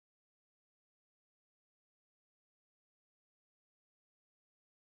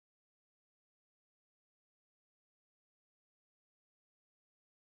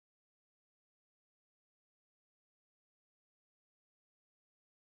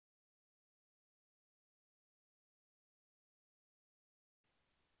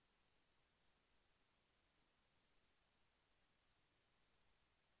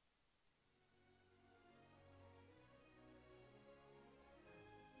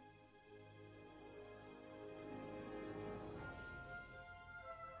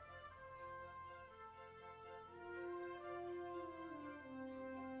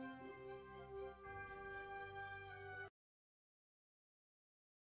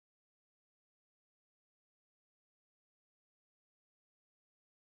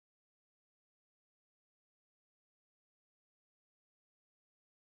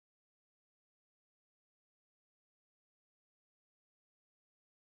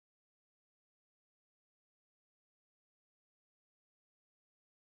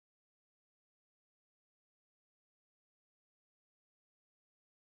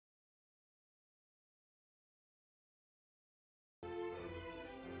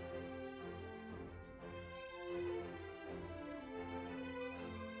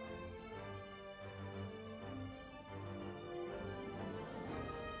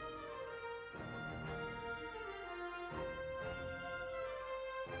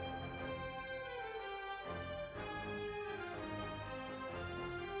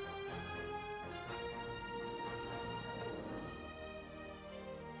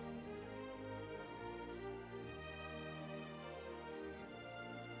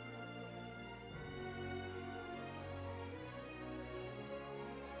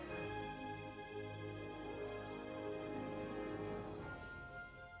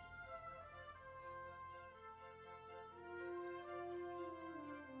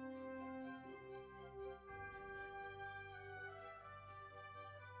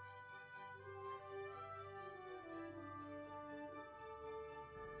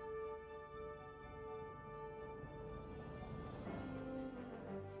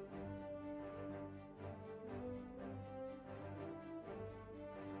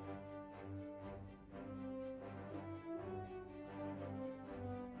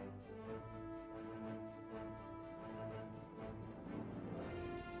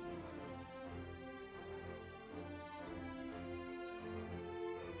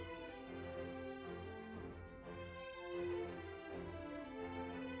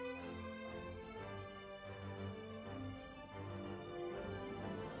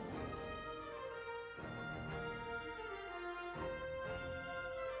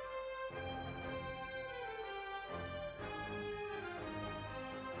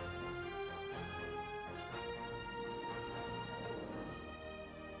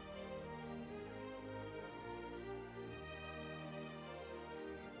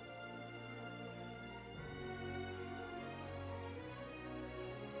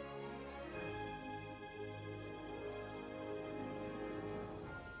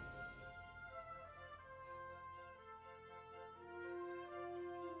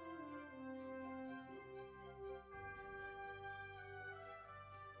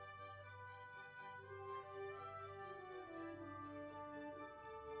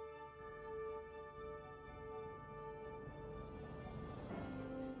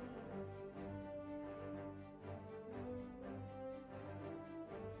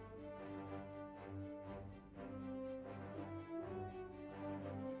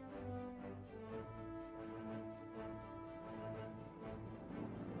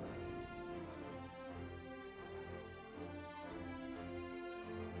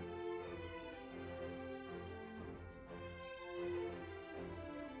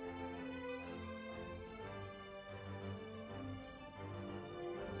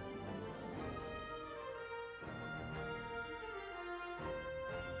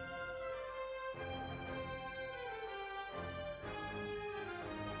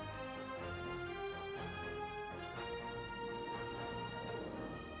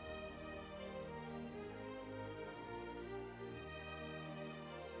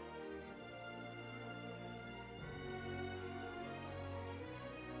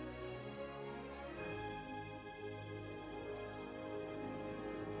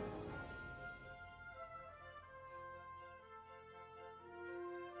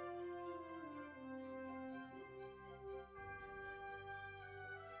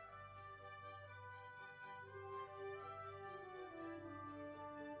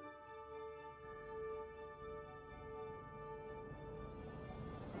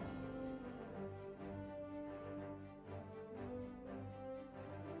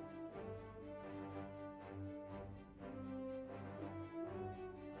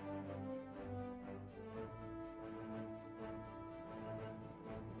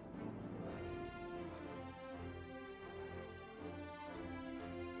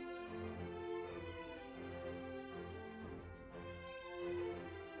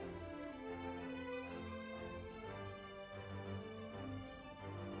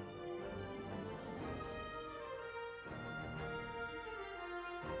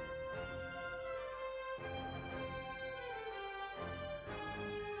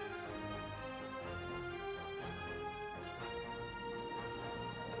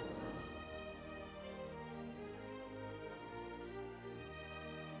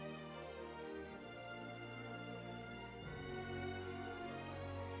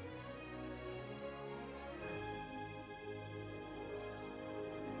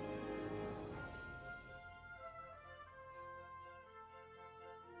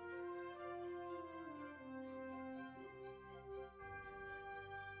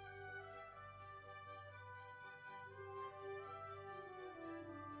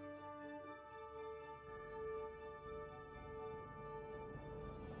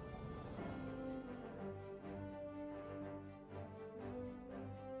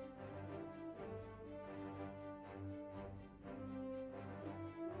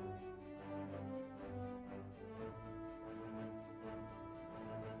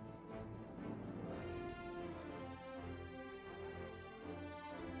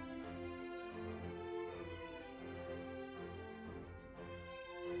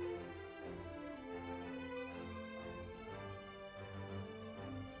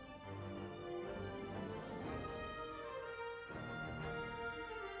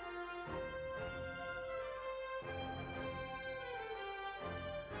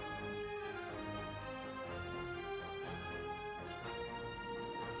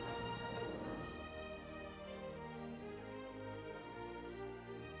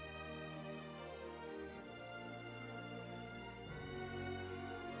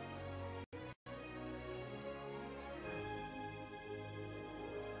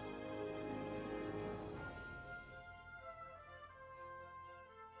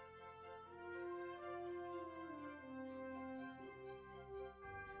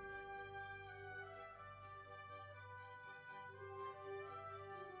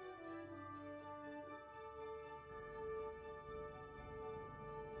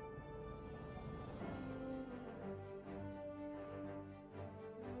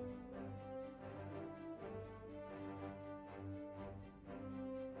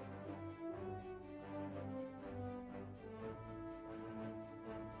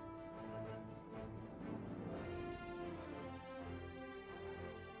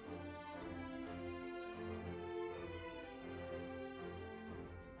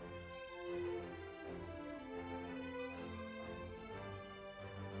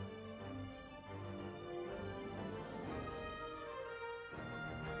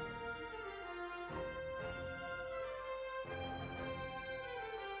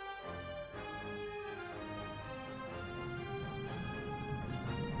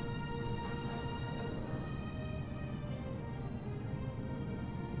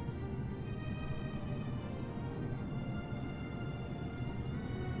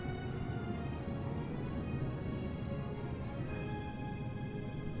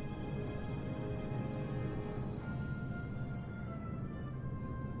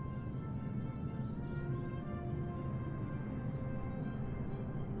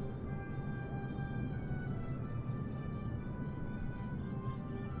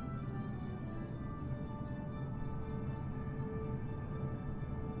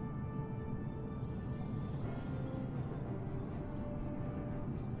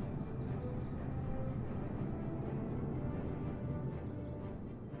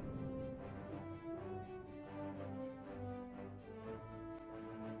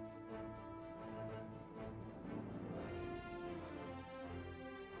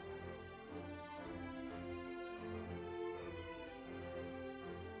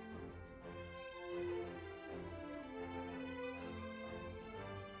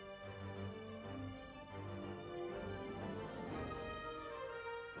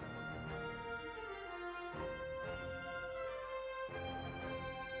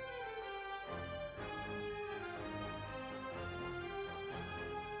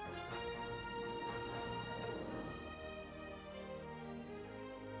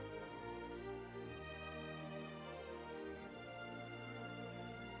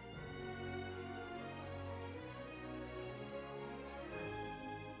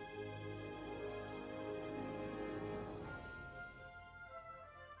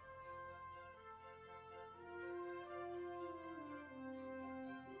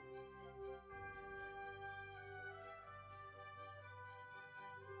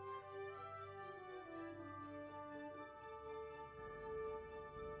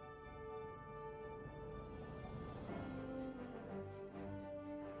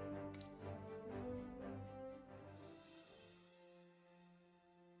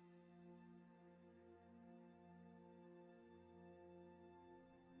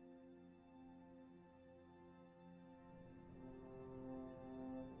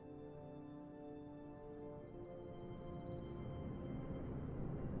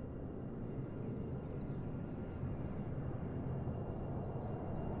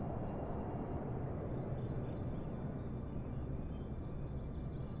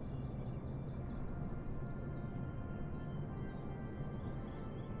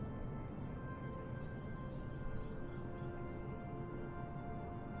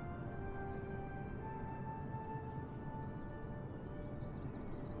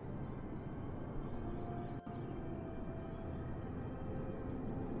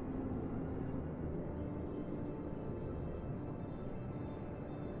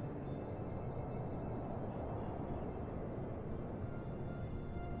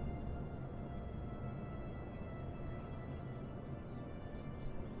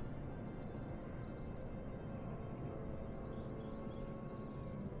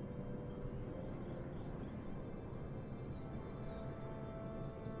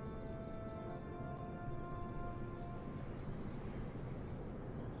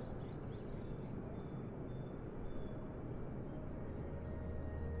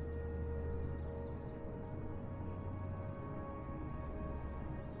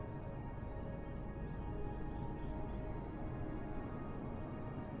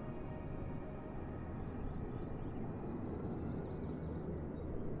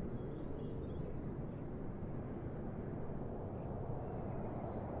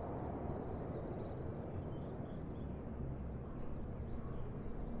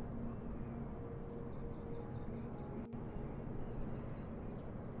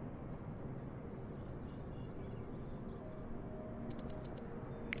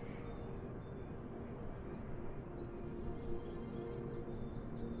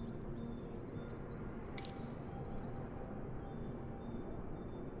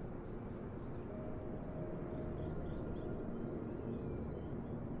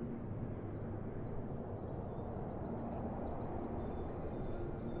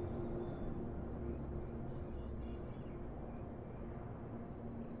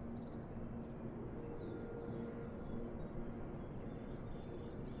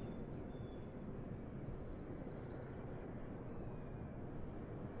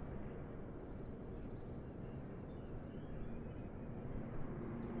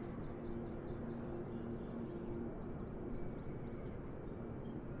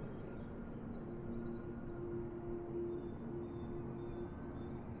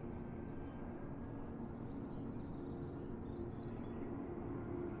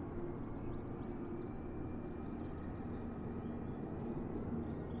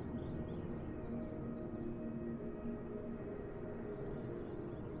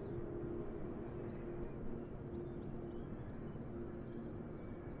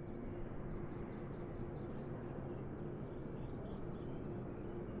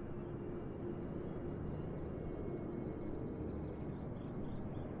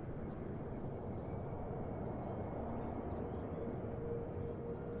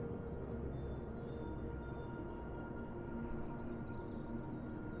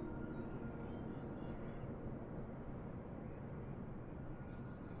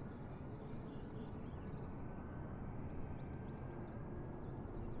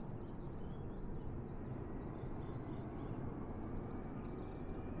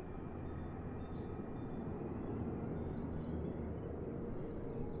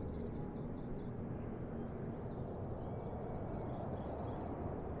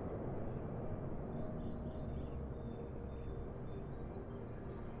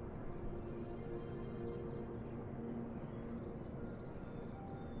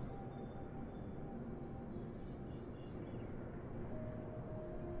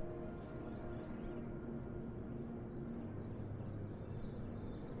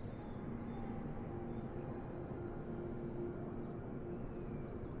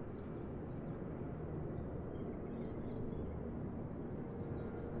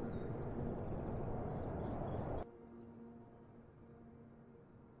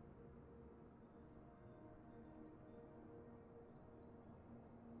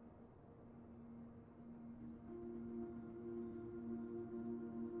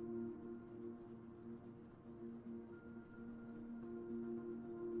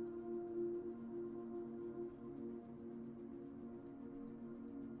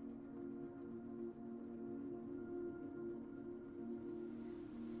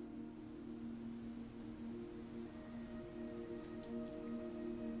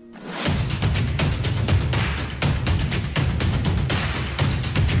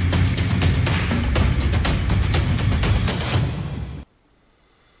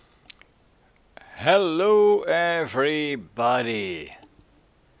Hello everybody.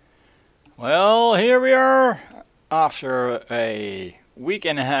 Well, here we are after a week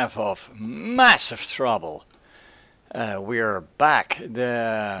and a half of massive trouble. We're back.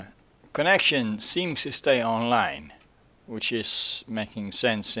 The connection seems to stay online, which is making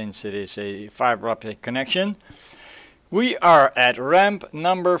sense since it is a fiber optic connection. We are at ramp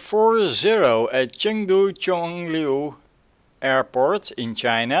number 40 at Chengdu Shuanliu airport in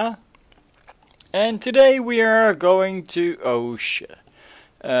China. And today we are going to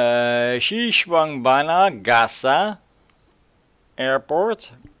Xishuangbanna Gasa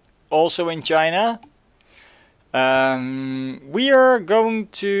airport, also in China. We are going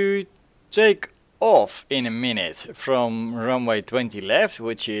to take off in a minute from runway 20 left,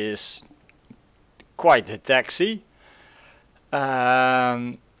 which is quite a taxi.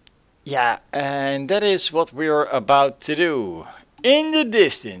 Yeah, and that is what we are about to do. In the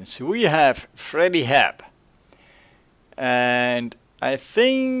distance we have Freddy Hap, and I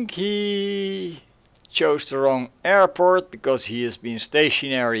think he chose the wrong airport because he has been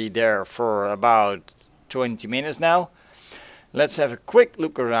stationary there for about 20 minutes now. Let's have a quick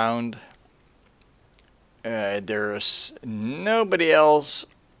look around. There's nobody else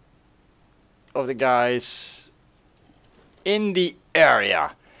of the guys in the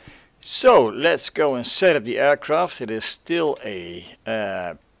area. So let's go and set up the aircraft. It is still a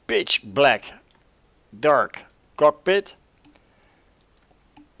pitch black dark cockpit.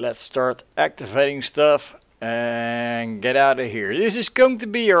 Let's start activating stuff and get out of here. This is going to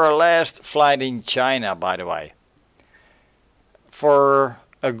be our last flight in China, by the way, for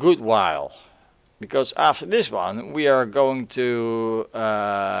a good while, because after this one we are going to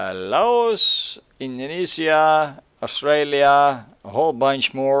Laos, Indonesia, Australia, a whole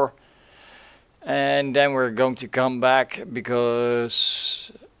bunch more. And then we're going to come back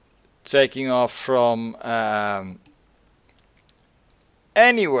because taking off from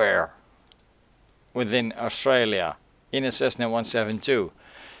anywhere within Australia in a Cessna 172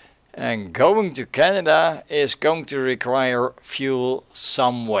 and going to Canada is going to require fuel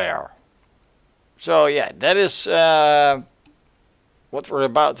somewhere. So yeah, that is what we're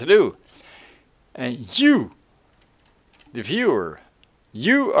about to do. And you, the viewer,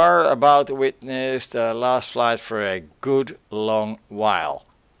 you are about to witness the last flight for a good long while.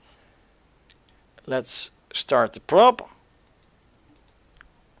 Let's start the prop.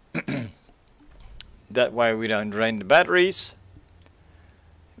 That way we don't drain the batteries.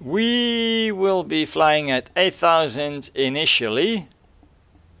 We will be flying at 8,000 initially.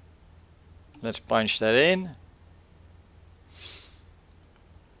 Let's punch that in.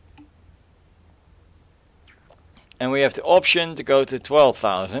 And we have the option to go to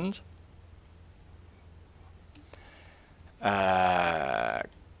 12,000.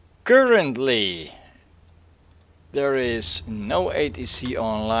 Currently, there is no ATC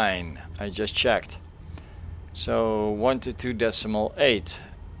online. I just checked. So 122.8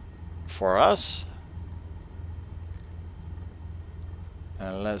 for us.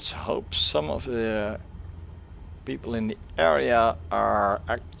 And let's hope some of the people in the area are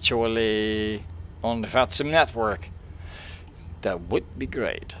actually on the VatSim network. That would be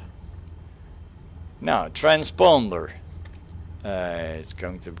great. Now, transponder. It's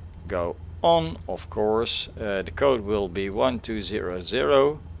going to go on, of course. The code will be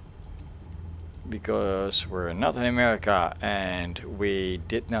 1200 because we're not in America and we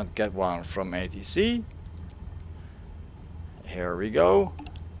did not get one from ATC. Here we go.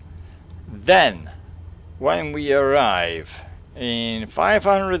 Then, when we arrive in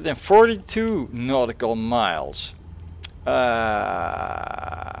 542 nautical miles,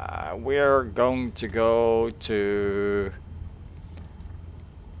 we're going to go to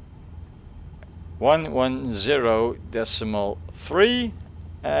 110.3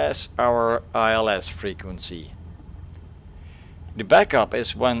 as our ILS frequency. The backup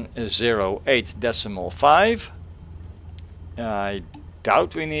is 108.5. I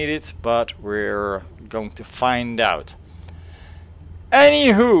doubt we need it, but we're going to find out.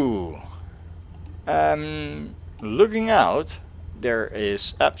 Anywho, looking out, there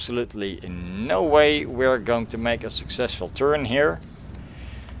is absolutely no way we're going to make a successful turn here.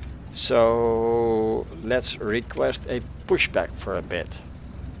 So let's request a pushback for a bit.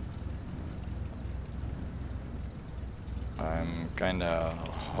 I'm kinda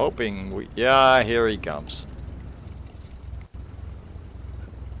hoping we... yeah, here he comes.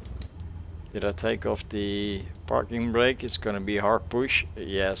 Did I take off the parking brake? It's gonna be a hard push.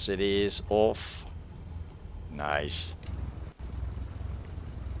 Yes, it is off. Nice.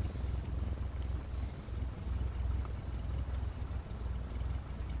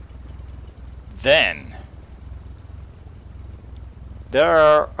 then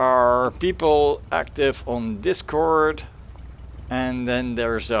there are people active on Discord, and then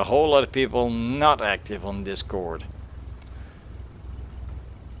there's a whole lot of people not active on Discord.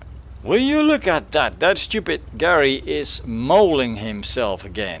 Will you look at that? That stupid Gary is mauling himself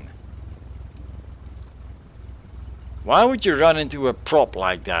again. Why would you run into a prop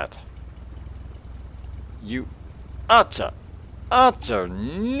like that? You utter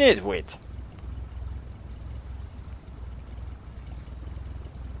nitwit.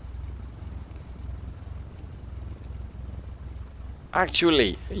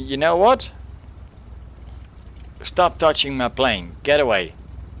 Actually, you know what? Stop touching my plane. Get away.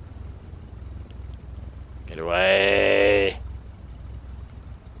 Get away.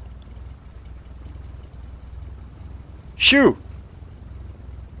 Shoo!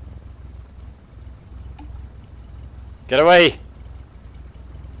 Get away.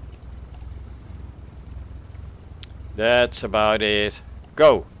 That's about it.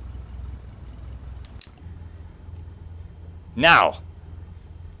 Go. Now.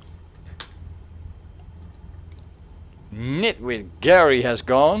 Nitwit Gary has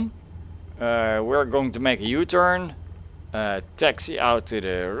gone. We're going to make a U-turn, taxi out to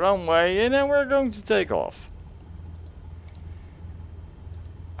the runway, and then we're going to take off.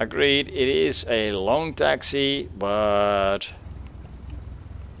 Agreed, it is a long taxi, but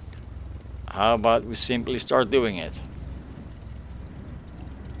how about we simply start doing it?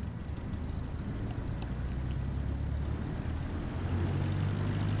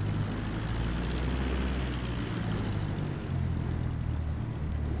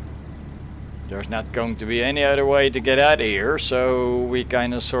 There's not going to be any other way to get out of here, so we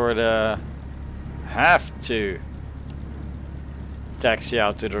kind of sort of have to taxi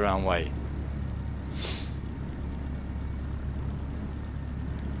out to the runway.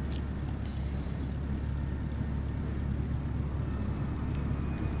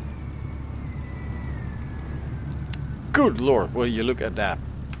 Good Lord, will you look at that?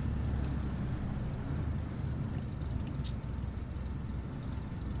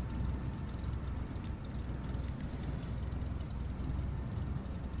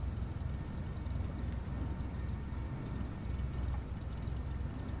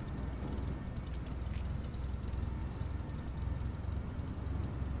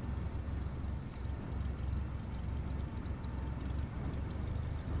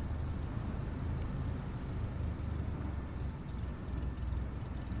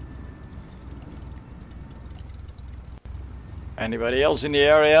 Anybody else in the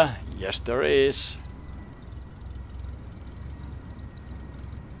area? Yes, there is.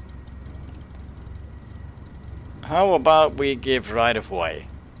 How about we give right of way?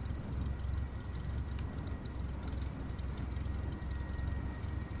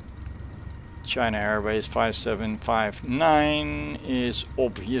 China Airways 5759 is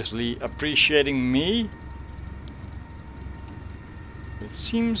obviously appreciating me. It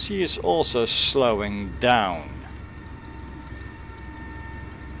seems he is also slowing down.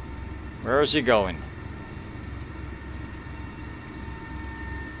 Where is he going?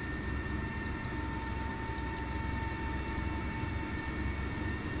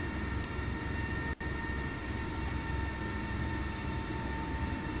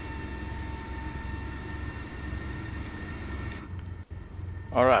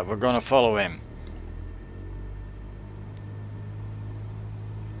 All right, we're gonna follow him.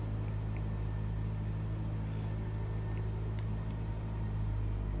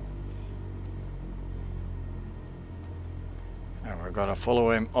 We're gonna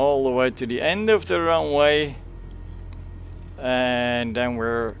follow him all the way to the end of the runway, and then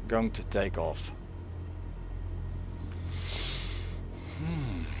we're going to take off.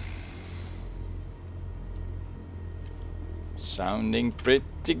 Sounding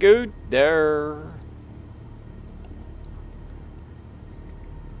pretty good there.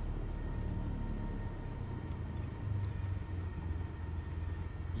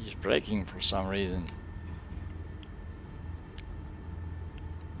 He's braking for some reason.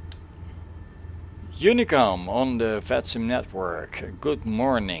 Unicom on the VatSim network. Good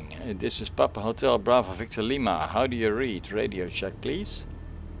morning. This is Papa Hotel Bravo Victor Lima. How do you read? Radio check, please.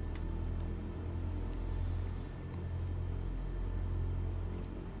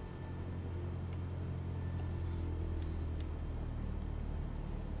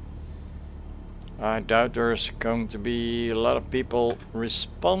 I doubt there's going to be a lot of people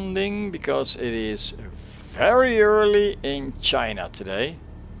responding because it is very early in China today.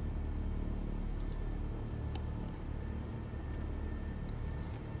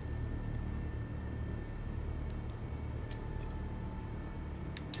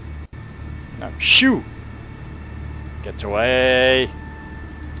 Now shoo! Get away!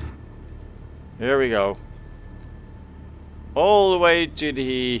 Here we go. All the way to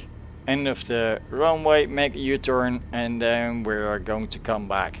the end of the runway, make a U-turn, and then we are going to come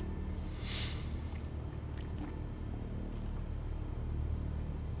back.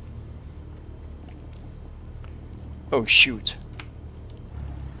 Oh shoot.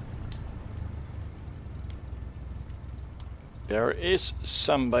 There is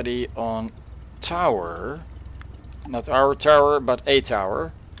somebody on tower. Not our tower, but a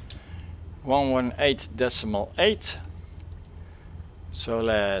tower. 118.8. So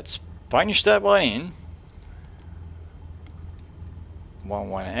let's punch that one in.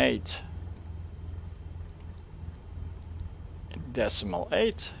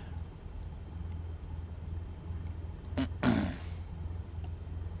 118.8.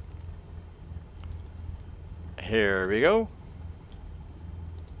 Here we go.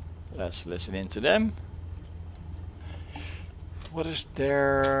 Let's listen into them. What is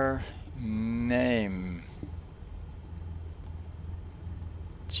their name?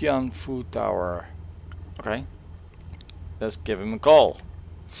 Tianfu Tower. Okay. Let's give him a call.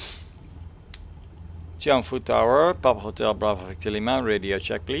 Tianfu Tower, Papa Hotel Bravo Victor Lima, radio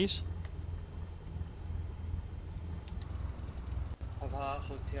check please. Papa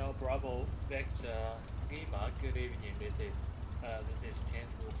Hotel Bravo Victor Lima, good evening. This is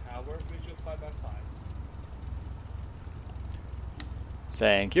Chengdu Tower, Bridge 5x5.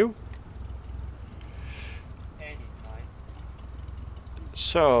 Thank you. Anytime.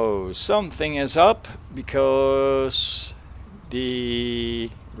 So something is up because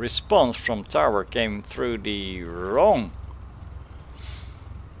the response from tower came through the wrong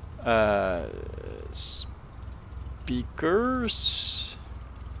speakers.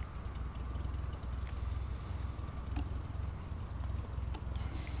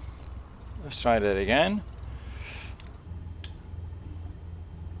 Let's try that again.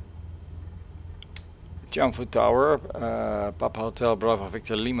 Tianfu Tower, Papa Hotel Bravo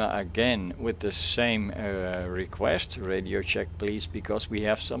Victor Lima again with the same request. Radio check please, because we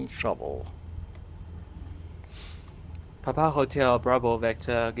have some trouble. Papa Hotel Bravo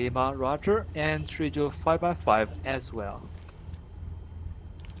Victor Lima, Roger, and Radio 5x5 as well.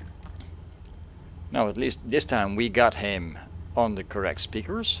 Now at least this time we got him on the correct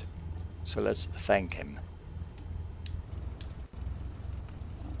speakers, so let's thank him.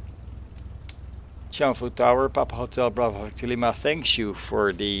 Tianfu Tower, Papa Hotel Bravo Victor Lima thanks you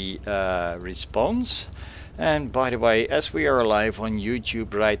for the response. And by the way, as we are live on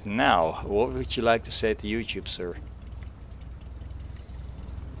YouTube right now, what would you like to say to YouTube, sir?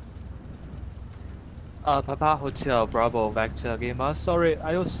 Papa Hotel Bravo Victor Lima, sorry,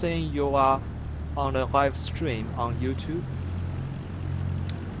 are you saying you are on a live stream on YouTube?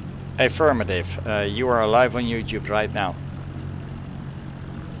 Affirmative, you are live on YouTube right now.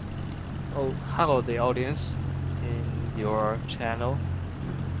 Oh, hello the audience in your channel.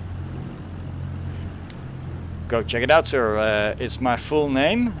 Go check it out, sir. It's my full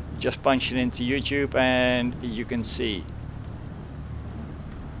name. Just punch it into YouTube and you can see.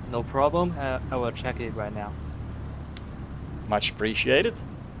 No problem, I will check it right now. Much appreciated.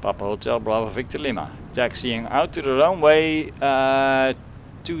 Papa Hotel Bravo Victor Lima. Taxiing out to the runway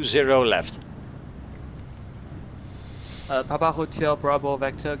 20 left. Papa Hotel Bravo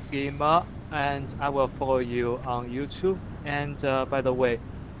Victor Lima, and I will follow you on YouTube. And by the way,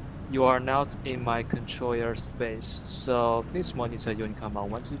 you are not in my controller space, so please monitor Unicom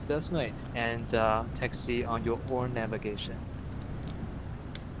 1 to designate and taxi on your own navigation.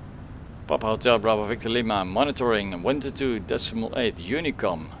 Papa Hotel Bravo Victor Lima monitoring 122.8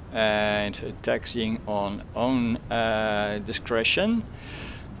 Unicom and taxiing on own discretion.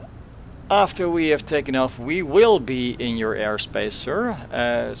 After we have taken off, we will be in your airspace,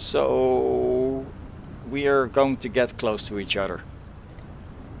 sir. So we are going to get close to each other.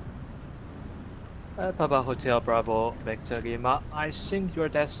 Papa Hotel Bravo Victor Lima, I think your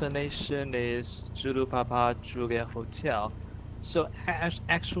destination is Zulu Papa Juliet Hotel. So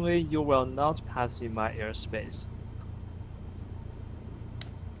actually you will not pass in my airspace.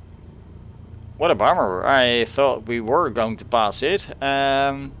 What a bummer. I thought we were going to pass it.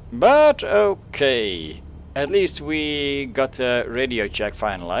 But okay. At least we got the radio check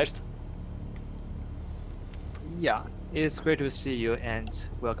finalized. Yeah, it's great to see you and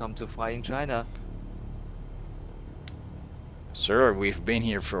welcome to Flying China. Sir, we've been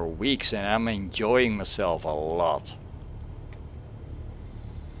here for weeks and I'm enjoying myself a lot.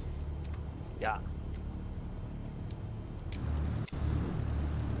 Yeah.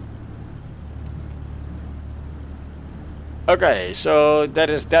 Okay, so that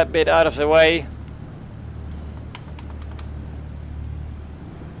is that bit out of the way.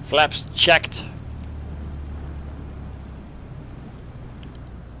 Flaps checked.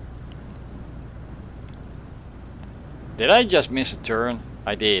 Did I just miss a turn?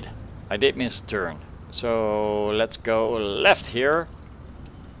 I did. I did miss a turn. So let's go left here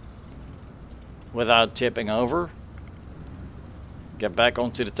without tipping over. Get back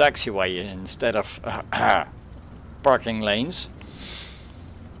onto the taxiway instead of parking lanes.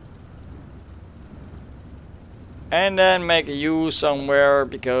 And then make a U somewhere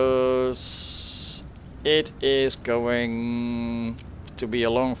because it is going to be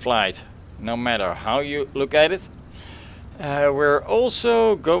a long flight, no matter how you look at it. We're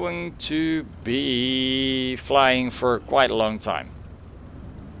also going to be flying for quite a long time.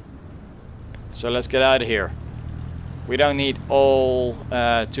 So let's get out of here. We don't need all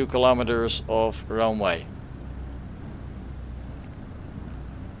 2 kilometers of runway.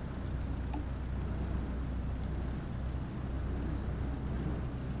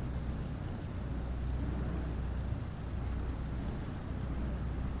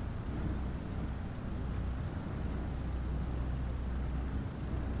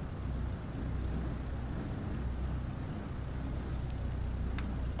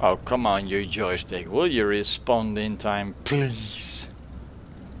 Oh, come on, you joystick. Will you respond in time, please?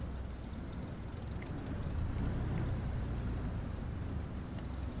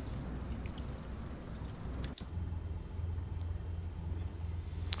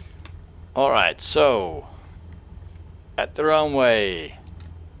 Alright, so at the runway.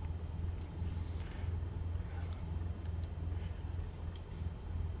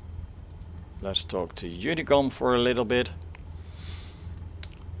 Let's talk to Unicom for a little bit.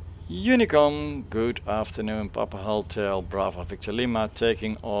 Unicom, good afternoon, Papa Hotel, Bravo Victor Lima,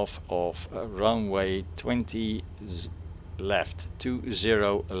 taking off of runway 20 left,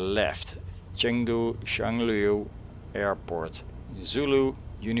 20 left, Chengdu Shuanliu Airport, Zulu,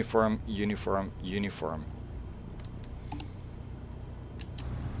 uniform, uniform, uniform.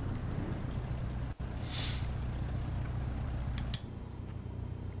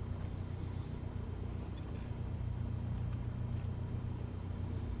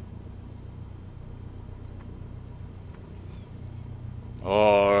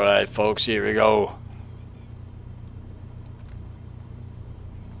 Alright folks, here we go.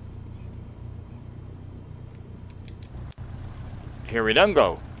 Here we don't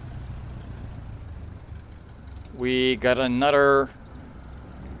go. We got another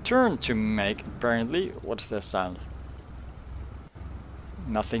turn to make apparently. What's that sound?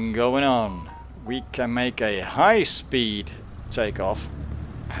 Nothing going on. We can make a high speed takeoff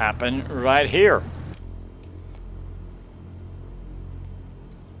happen right here.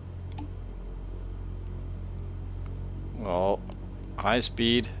 Well, high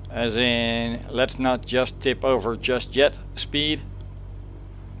speed as in let's not just tip over just yet speed,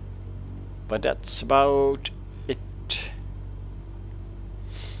 but that's about it.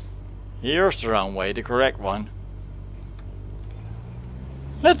 Here's the runway, the correct one.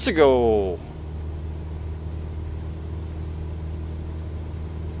 Let's go.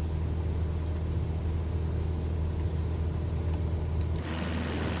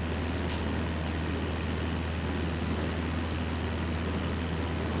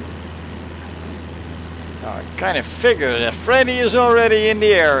 I kind of figured that Freddy is already in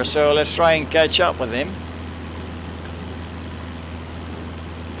the air, so let's try and catch up with him.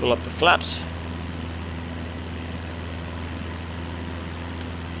 Pull up the flaps.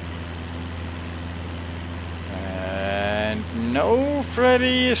 And no,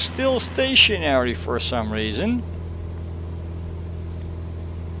 Freddy is still stationary for some reason.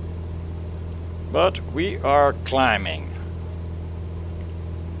 But we are climbing.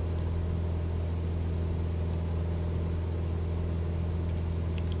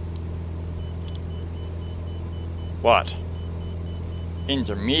 What?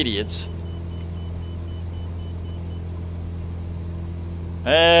 Intermediates?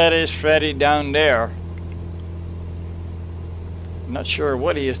 That is Freddy down there. Not sure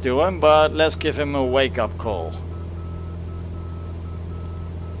what he is doing, but let's give him a wake-up call.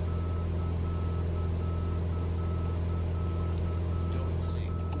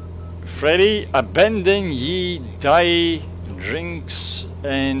 Freddy, abandon ye die drinks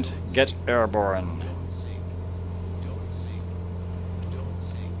and get airborne.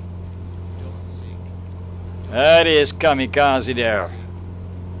 That is kamikaze there.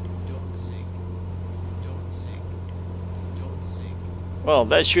 Well,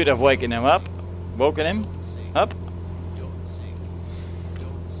 that should have woken him up. Woken him up.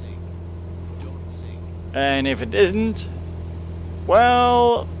 And if it isn't,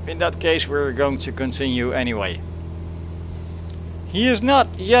 Well, in that case we're going to continue anyway. He is not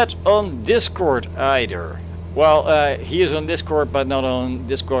yet on Discord either. Well, he is on Discord but not on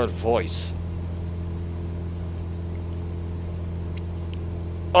Discord voice.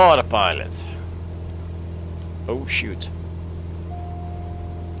 Autopilot. Oh shoot.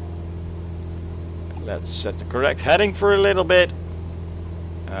 Let's set the correct heading for a little bit.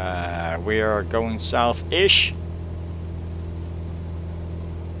 We are going south-ish.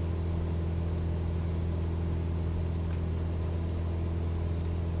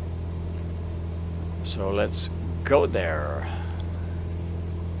 So let's go there.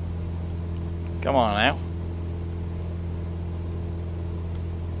 Come on now.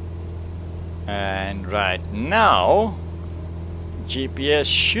 And right now GPS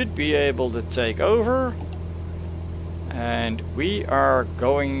should be able to take over, and we are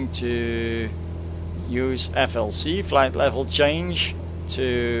going to use FLC, flight level change,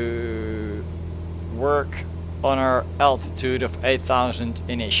 to work on our altitude of 8,000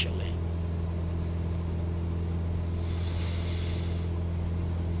 initially.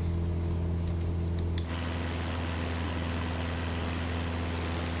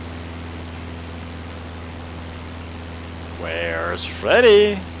 Where's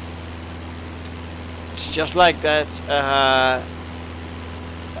Freddy? It's just like that.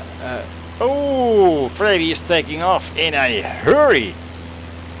 Oh, Freddy is taking off in a hurry,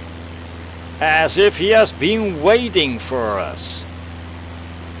 as if he has been waiting for us.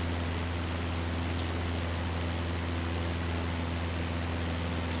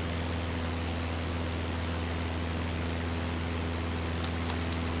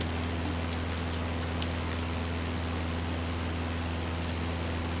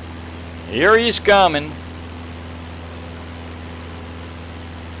 Here he's coming.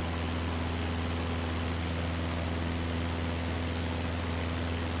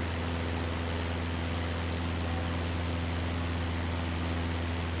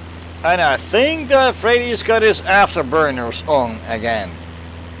 And I think that Freddy's got his afterburners on again.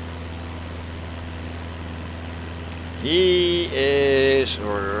 He is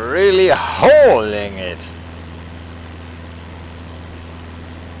really hauling it.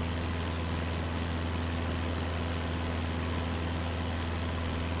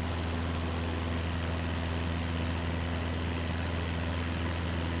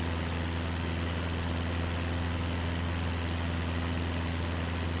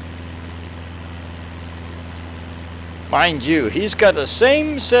 Mind you, he's got the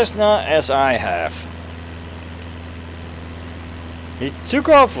same Cessna as I have. He took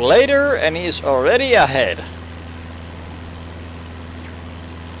off later and he's already ahead.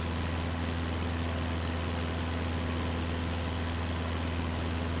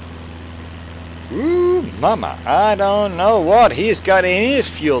 Ooh, mama, I don't know what he's got in his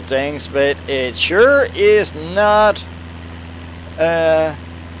fuel tanks, but it sure is not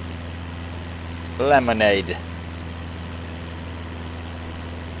lemonade.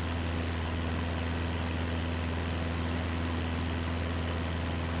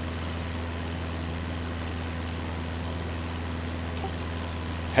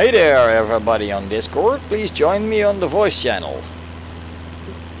 Hey there everybody on Discord, please join me on the voice channel.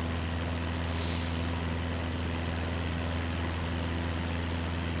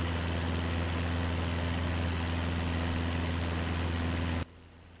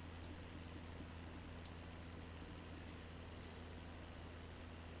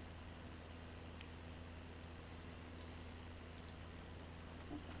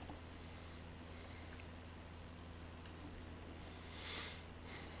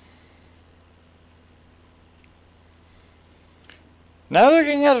 Now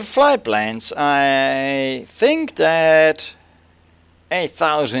looking at the flight plans, I think that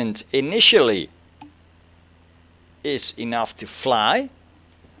 8,000 initially is enough to fly.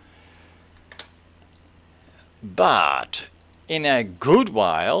 But in a good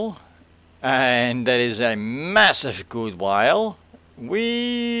while, and that is a massive good while,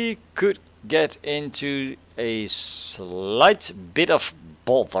 we could get into a slight bit of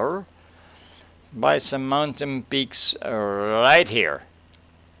bother by some mountain peaks right here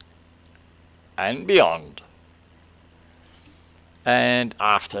and beyond. And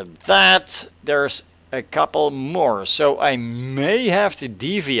after that there's a couple more, so I may have to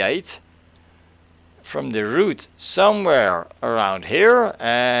deviate from the route somewhere around here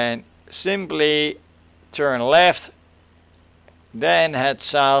and simply turn left, then head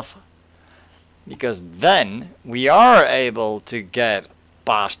south, because then we are able to get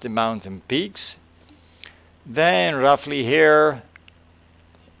past the mountain peaks. Then roughly here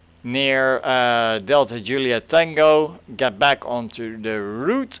near Delta Juliet Tango, get back onto the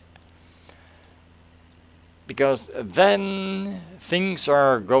route, because then things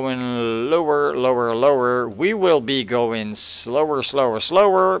are going lower, lower, lower. We will be going slower, slower,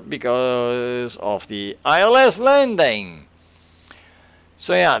 slower because of the ILS landing.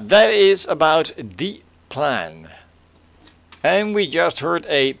 So yeah, that is about the plan. And we just heard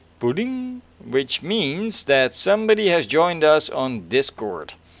a pudding, which means that somebody has joined us on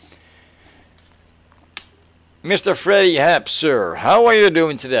Discord. Mr. Freddy Happ, sir, how are you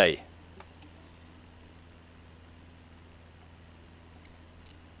doing today?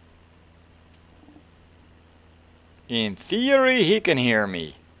 In theory, he can hear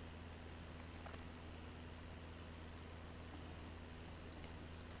me.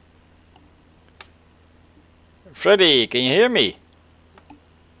 Freddy, can you hear me?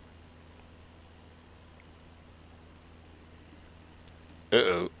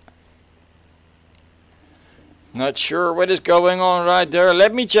 Uh-oh. Not sure what is going on right there.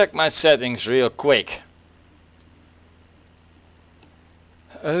 Let me check my settings real quick.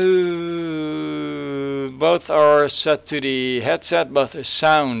 Both are set to the headset, both the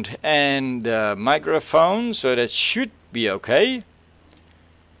sound and the microphone, so that should be okay.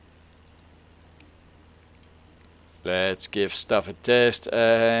 Let's give stuff a test,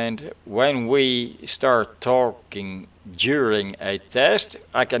 and when we start talking during a test,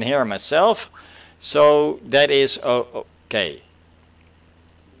 I can hear myself, so that is okay.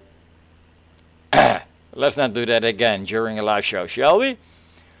 Let's not do that again during a live show, shall we?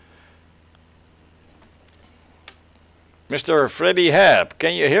 Mr. Freddy Happ,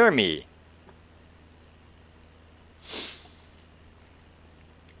 can you hear me?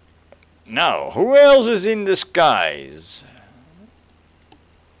 Now, who else is in the skies?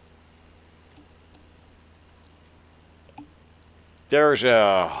 There's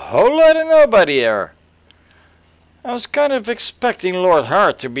a whole lot of nobody here. I was kind of expecting Lord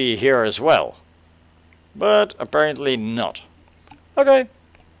Hart to be here as well, but apparently not. Okay,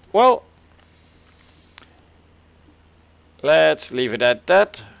 well, let's leave it at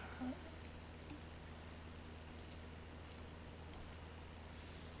that.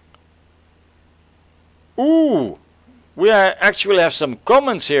 Ooh, we actually have some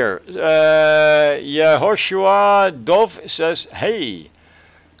comments here. Yehoshua Dov says, hey.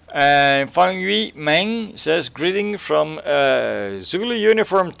 And Fang Yui Meng says, greeting from Zulu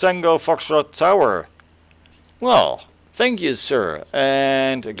Uniform Tango Foxtrot Tower. Well, thank you, sir,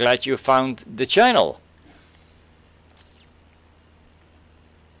 and glad you found the channel.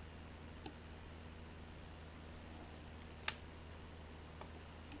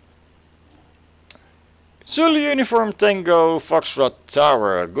 Zulu Uniform Tango Foxtrot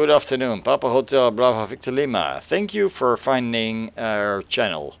Tower, good afternoon, Papa Hotel Bravo Victor Lima. Thank you for finding our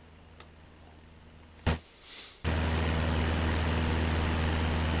channel.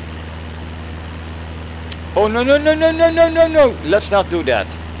 Oh no, no, no, no, no, no, no, no, let's not do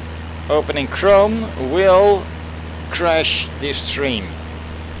that. Opening Chrome will crash this stream.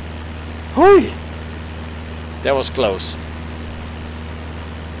 Hoi! That was close.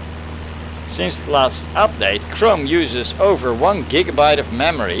 Since the last update, Chrome uses over 1 GB of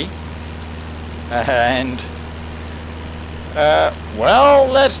memory, and well,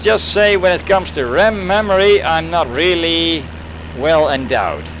 let's just say when it comes to RAM memory, I'm not really well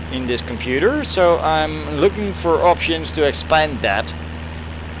endowed in this computer, so I'm looking for options to expand that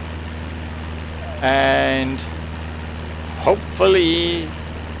and hopefully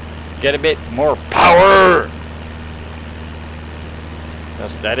get a bit more power.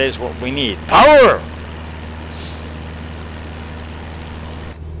 That is what we need. Power!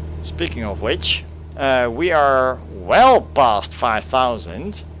 Speaking of which, we are well past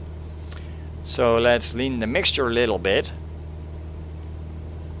 5,000. So let's lean the mixture a little bit.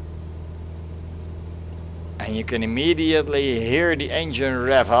 And you can immediately hear the engine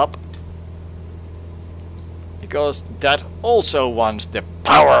rev up. Because that also wants the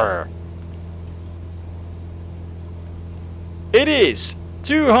power. It is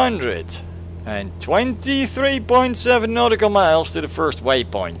 223.7 nautical miles to the first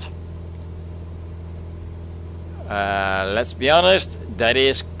waypoint. Let's be honest, that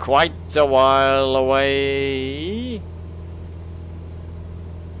is quite a while away.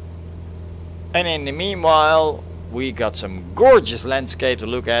 And in the meanwhile, we got some gorgeous landscape to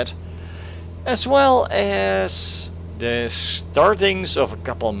look at, as well as the startings of a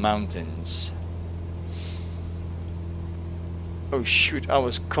couple mountains. Oh shoot, I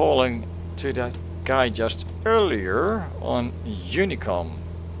was calling to that guy just earlier on Unicom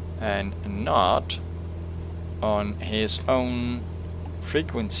and not on his own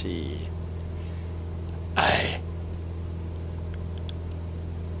frequency. Aye.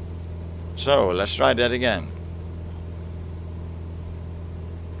 So let's try that again.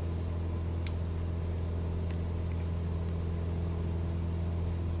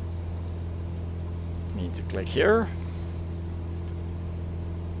 Need to click here.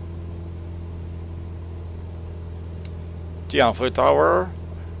 Tianfu Tower,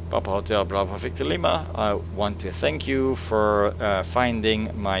 Papa Hotel Bravo Victor Lima. I want to thank you for finding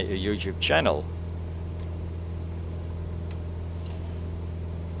my YouTube channel.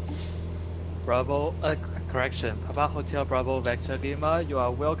 Bravo, correction, Papa Hotel Bravo Victor Lima, you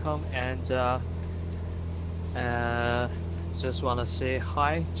are welcome, and just want to say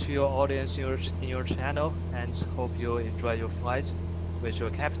hi to your audience in your channel, and hope you enjoy your flights with your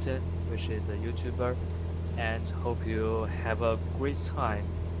captain, which is a YouTuber, and hope you have a great time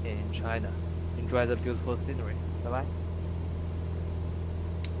in China. Enjoy the beautiful scenery. Bye-bye.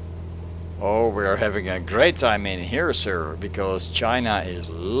 Oh, we're having a great time in here, sir, because China is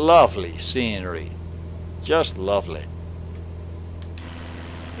lovely scenery. Just lovely.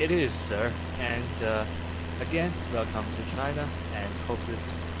 It is, sir. And again, welcome to China, and hope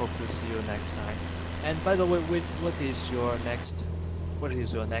to see you next time. And by the way, what is your next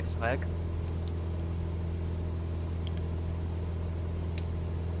leg?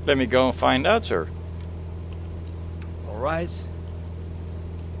 Let me go and find out, sir. All right.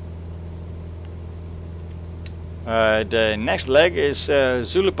 The next leg is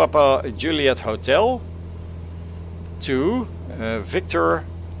Zulu Papa Juliet Hotel to Victor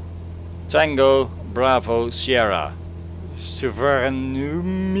Tango Bravo Sierra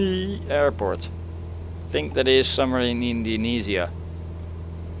Suvarnabhumi Airport. I think that is somewhere in Indonesia.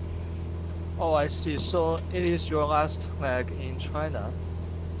 Oh, I see. So it is your last leg in China.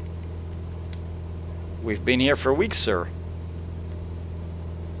 We've been here for weeks, sir.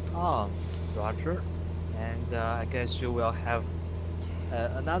 Oh, Roger. And I guess you will have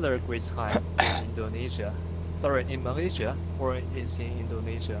another great time in Indonesia. Sorry, in Malaysia, or is in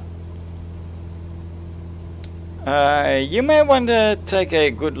Indonesia? You may want to take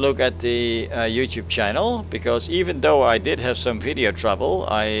a good look at the YouTube channel, because even though I did have some video trouble,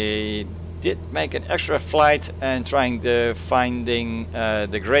 I did make an extra flight and trying to finding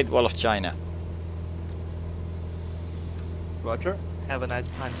the Great Wall of China. Roger. Have a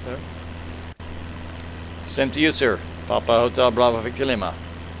nice time, sir. Same to you, sir. Papa Hotel Bravo Victor Lima.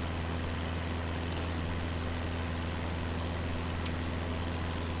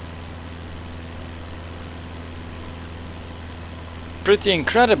 Pretty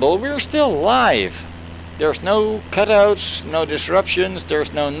incredible, we're still live. There's no cutouts, no disruptions,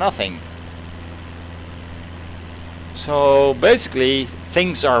 there's no nothing. So basically,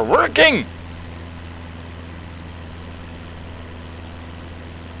 things are working!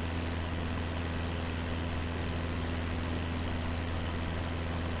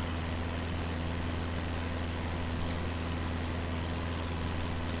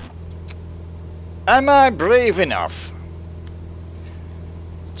 Am I brave enough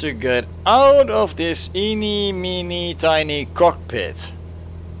to get out of this eeny meeny tiny cockpit?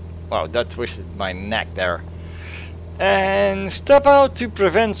 Wow, that twisted my neck there. And step out to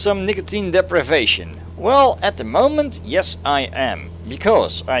prevent some nicotine deprivation? Well, at the moment, yes I am.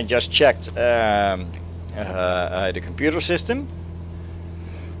 Because I just checked the computer system.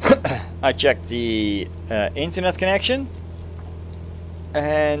 I checked the internet connection.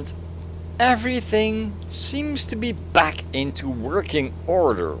 And everything seems to be back into working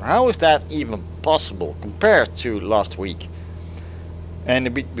order. How is that even possible compared to last week and the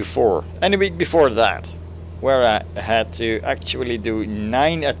week before and the week before that, where I had to actually do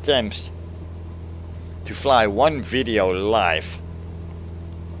 9 attempts to fly one video live?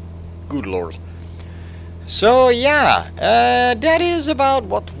 Good lord. So yeah, that is about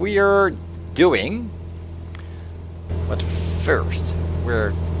what we're doing. But first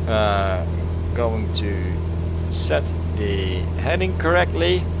we're going to set the heading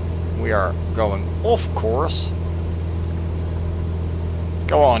correctly. We are going off course.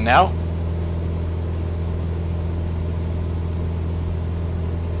 Go on now.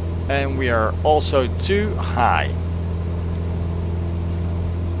 And we are also too high.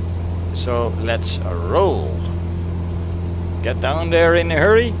 So let's roll. Get down there in a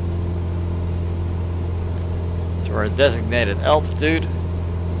hurry to our designated altitude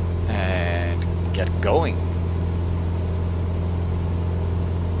and get going.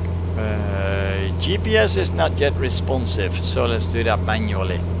 GPS is not yet responsive, so let's do that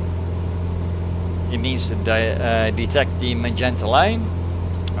manually. It needs to detect the magenta line,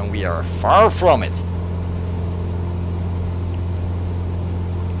 and we are far from it.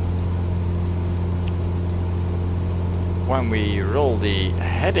 when we roll the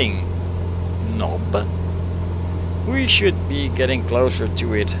heading knob, we should be getting closer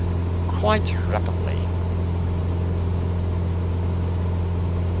to it quite rapidly.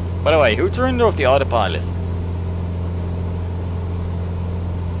 By the way, who turned off the autopilot?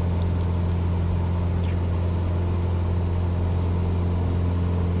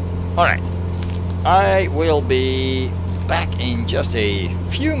 Alright, I will be back in just a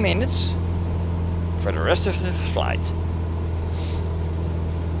few minutes for the rest of the flight.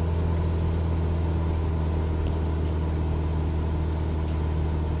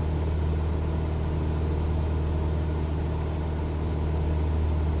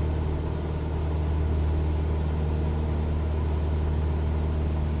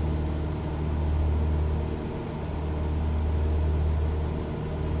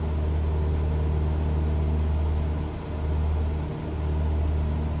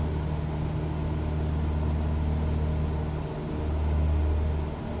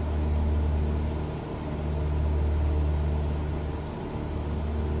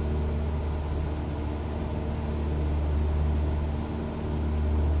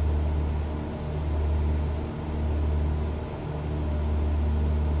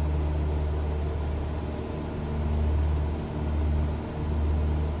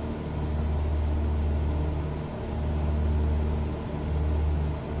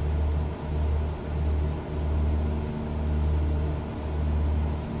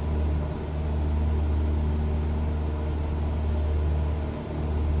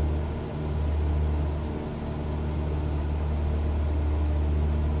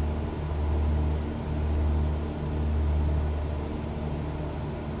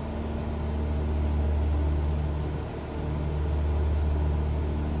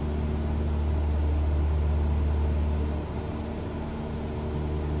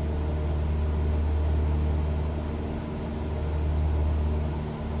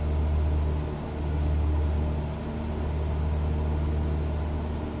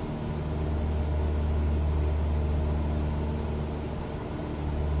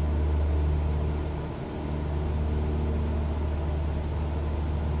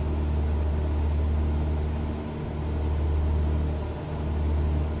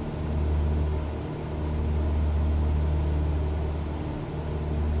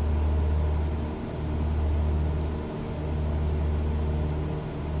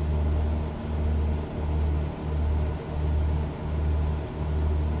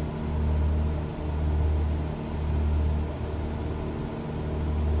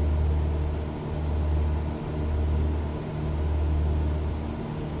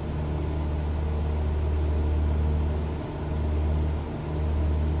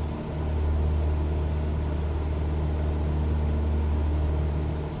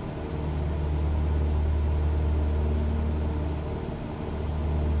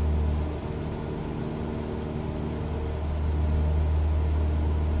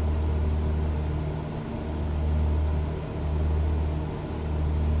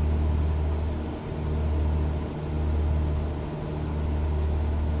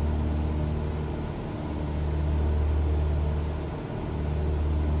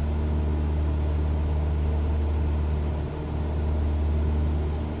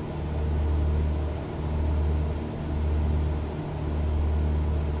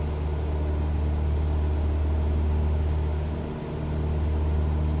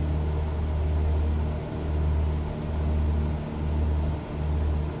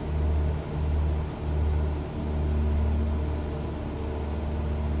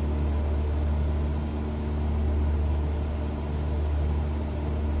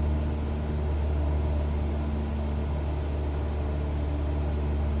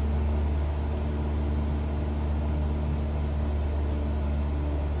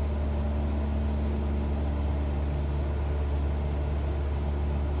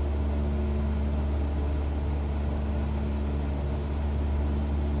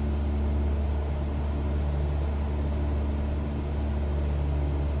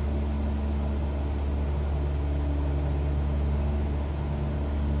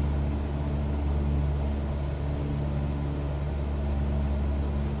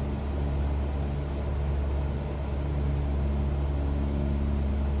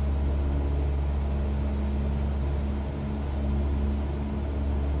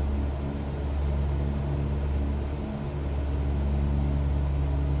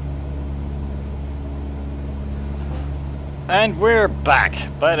 And we're back,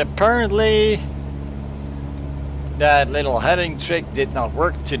 but apparently that little heading trick did not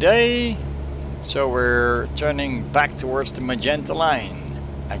work today, so we're turning back towards the magenta line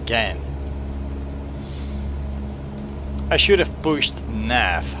again. I should have pushed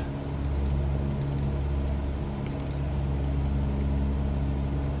nav.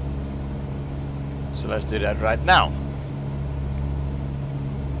 So let's do that right now.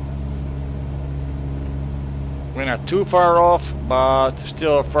 We're not too far off, but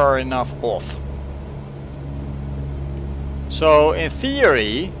still far enough off. So in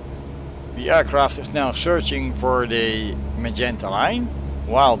theory, the aircraft is now searching for the magenta line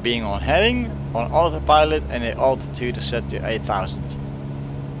while being on heading, on autopilot, and the altitude is set to 8,000.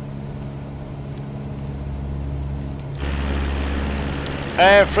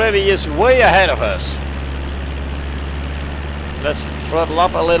 And Freddy is way ahead of us. Let's throttle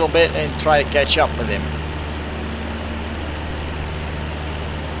up a little bit and try to catch up with him.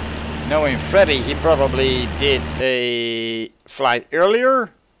 Knowing Freddy, he probably did a flight earlier.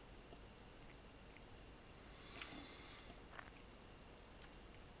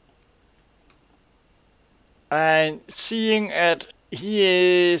 And seeing he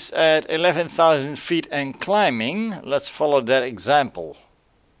is at 11,000 feet and climbing, let's follow that example.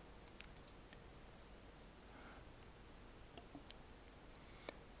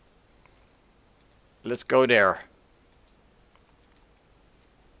 Let's go there.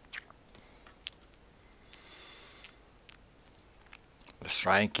 Let's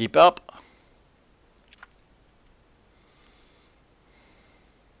try and keep up.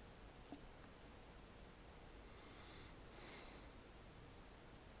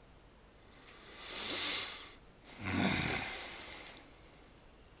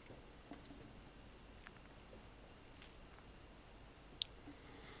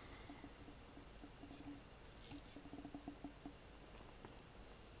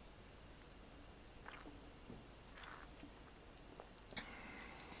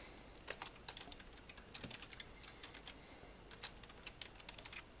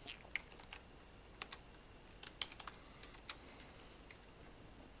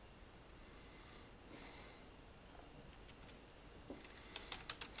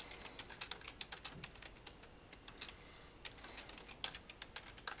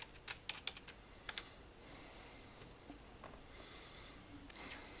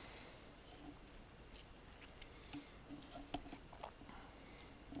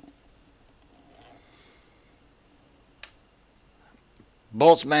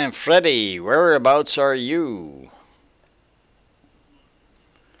 Bossman Freddy, whereabouts are you?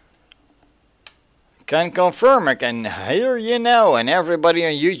 Can confirm, I can hear you now, and everybody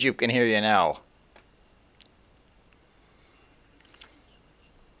on YouTube can hear you now.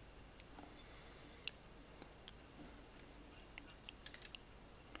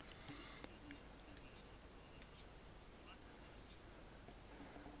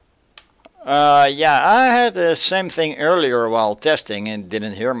 Yeah, I had the same thing earlier while testing and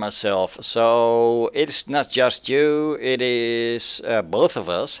didn't hear myself. So it's not just you, it is both of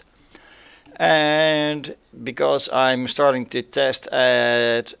us. And because I'm starting to test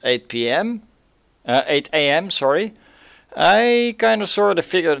at 8 a.m., sorry, I kind of sort of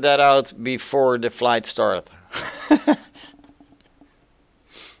figured that out before the flight started.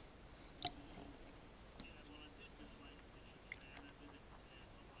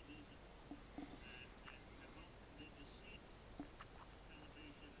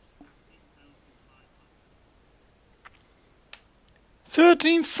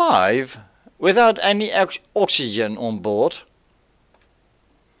 13.5 without any oxygen on board.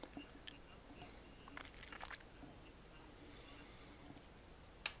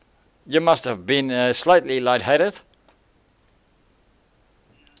 You must have been slightly lightheaded.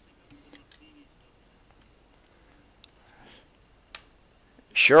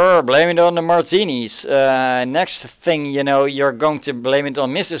 Sure, blame it on the martinis. Next thing you know, you're going to blame it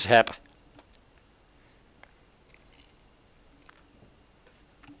on Mrs. Hep.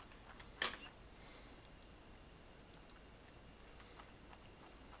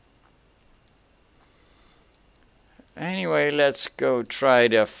 Anyway, let's go try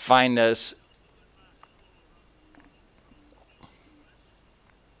to find us.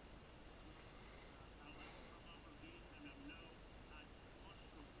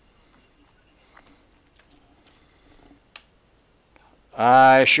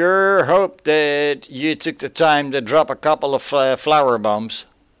 I sure hope that you took the time to drop a couple of flower bombs.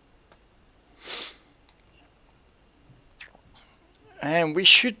 And we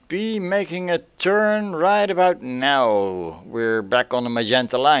should be making a turn right about now. We're back on the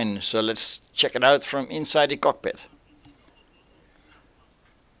magenta line, so let's check it out from inside the cockpit.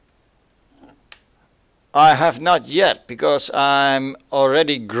 I have not yet, because I'm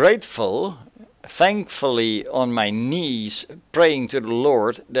already grateful, thankfully on my knees, praying to the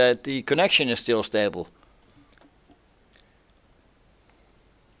Lord that the connection is still stable.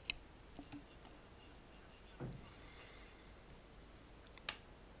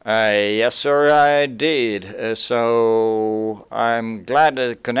 Yes, sir, I did. So I'm glad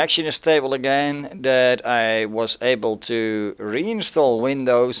the connection is stable again, that I was able to reinstall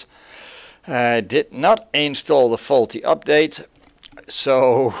Windows. Did not install the faulty update.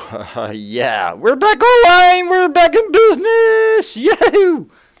 So, yeah, we're back online, we're back in business! Yahoo!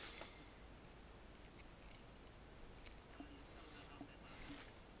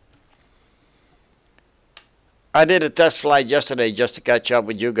 I did a test flight yesterday just to catch up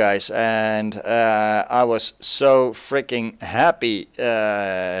with you guys, and I was so freaking happy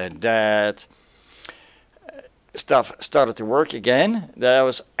that stuff started to work again, that I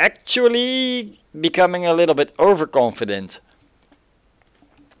was actually becoming a little bit overconfident.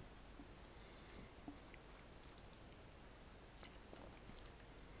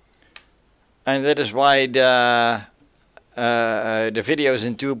 And that is why the video is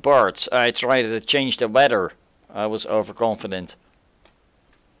in two parts. I tried to change the weather. I was overconfident.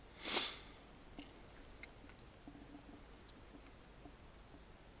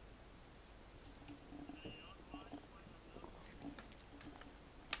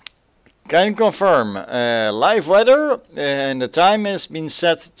 Can confirm live weather, and the time has been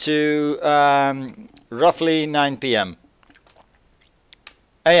set to roughly 9 p.m.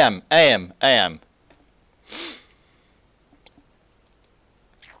 AM.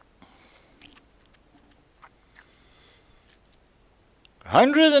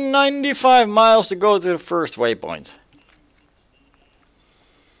 195 miles to go to the first waypoint.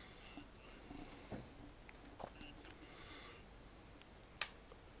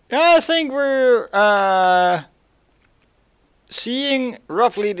 Yeah, I think we're seeing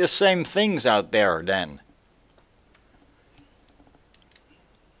roughly the same things out there then.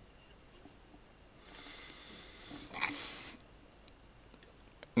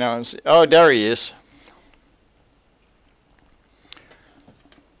 No, oh, there he is.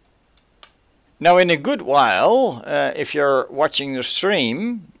 Now in a good while, if you're watching the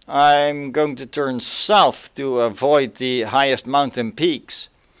stream, I'm going to turn south to avoid the highest mountain peaks.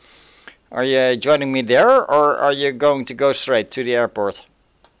 Are you joining me there, or are you going to go straight to the airport?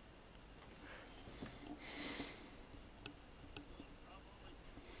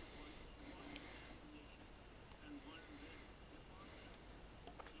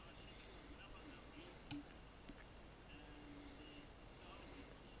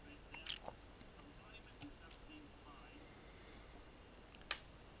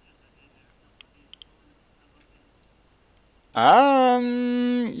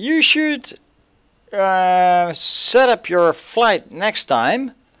 You should set up your flight next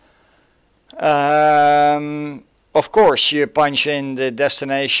time. Of course, you punch in the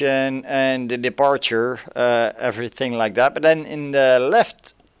destination and the departure, everything like that. But then in the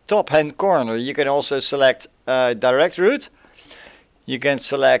left top hand corner, you can also select direct route. You can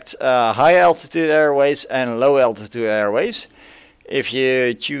select high altitude airways and low altitude airways. If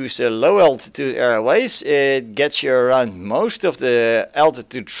you choose the low altitude airways, it gets you around most of the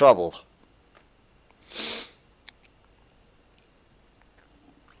altitude trouble.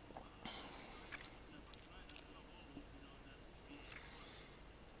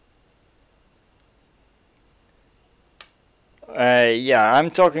 Yeah,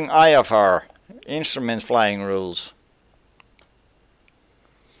 I'm talking IFR, instrument flying rules.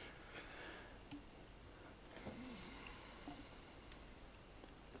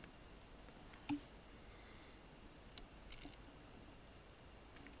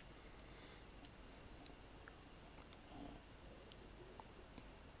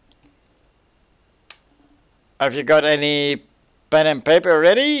 Have you got any pen and paper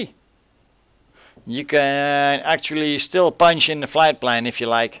ready? You can actually still punch in the flight plan if you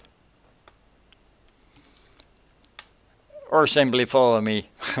like. Or simply follow me.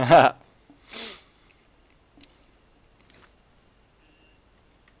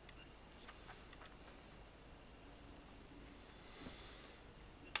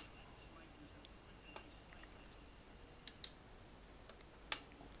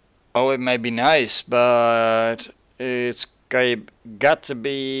 Oh, it may be nice, but it's got to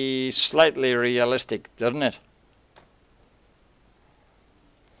be slightly realistic, doesn't it?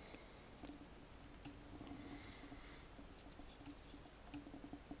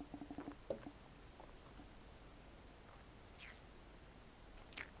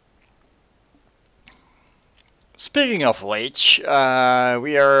 Speaking of which,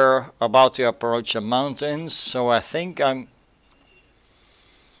 we are about to approach the mountains, so I think I'm...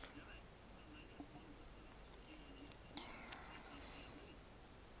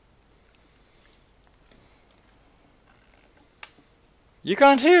 You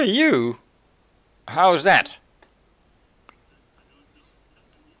can't hear you? How is that?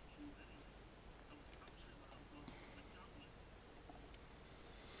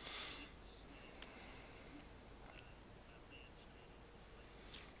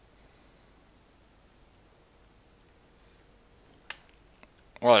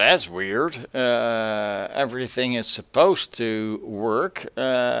 Well, that's weird. Everything is supposed to work.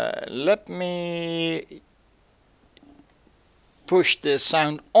 Let me push the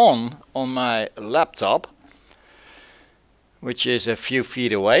sound on my laptop, which is a few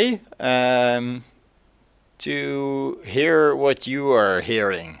feet away, to hear what you are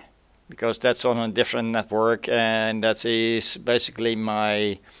hearing, because that's on a different network, and that is basically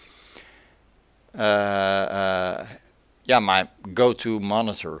my my go-to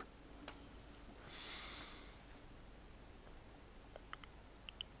monitor.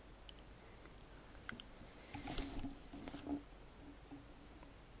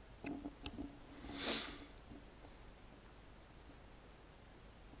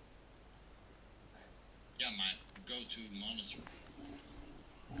 My go-to monitor.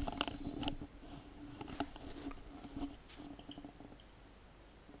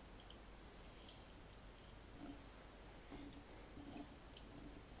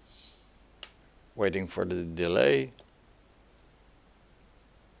 Waiting for the delay.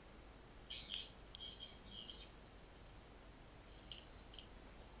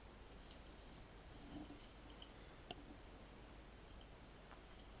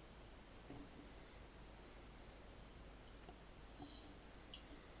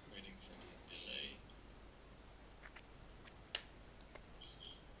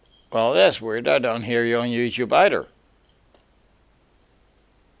 Well, that's weird. I don't hear you on YouTube either.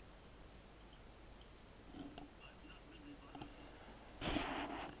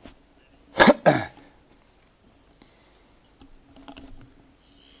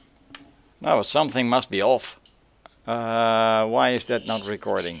 No, something must be off. Why is that not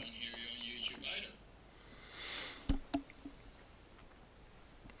recording?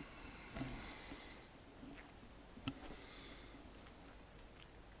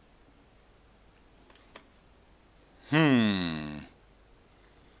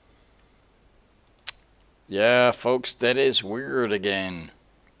 Yeah, folks, that is weird again.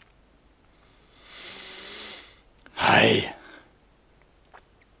 Hi.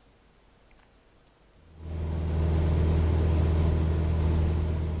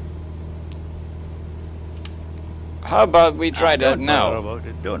 How about we try that now? Don't bother about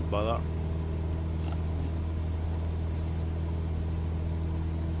it. Don't bother.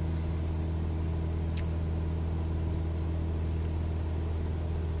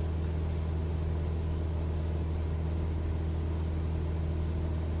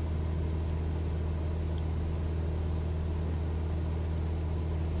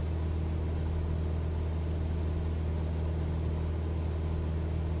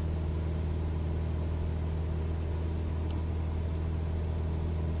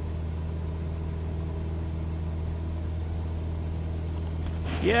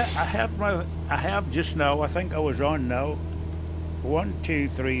 Yeah, I have just now. I think I was on now. 1, 2,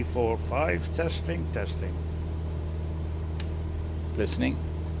 3, 4, 5. Testing. Listening.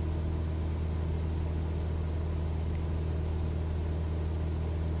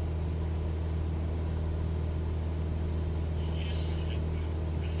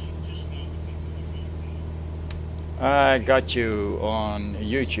 I got you on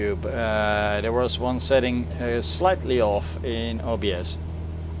YouTube. There was one setting slightly off in OBS.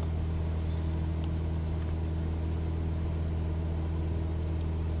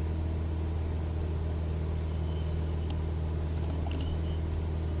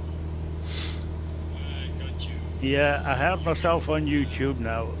 Yeah, I heard myself on YouTube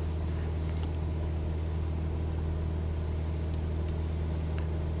now.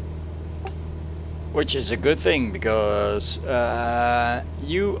 Which is a good thing, because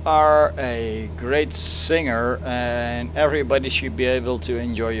you are a great singer and everybody should be able to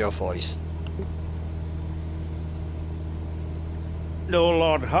enjoy your voice. No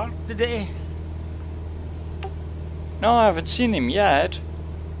Lord Hart today? No, I haven't seen him yet.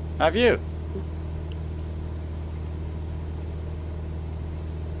 Have you?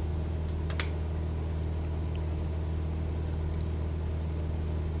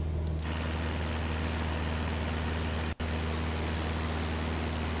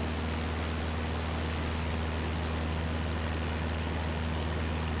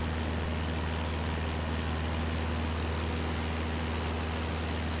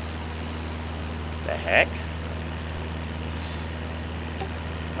 The heck?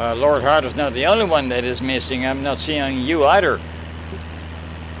 Lord Hart is not the only one that is missing. I'm not seeing you either.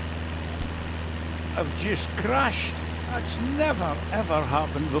 I've just crashed. That's never ever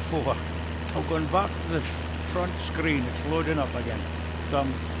happened before. I'm going back to the front screen. It's loading up again.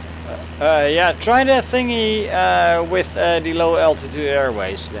 Done. Yeah, try that thingy with the low altitude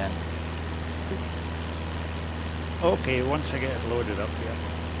airways then. Okay, once I get it loaded up here.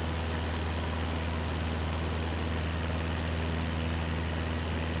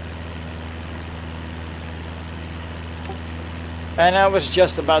 And I was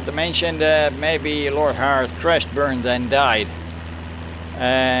just about to mention that maybe Lord Hart crashed, burned and died.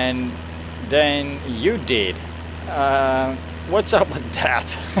 And then you did. What's up with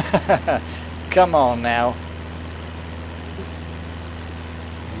that? Come on now.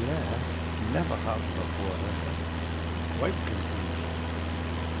 Yeah, that's never happened before. That's quite confusing.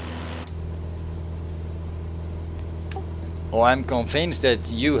 Oh, I'm convinced that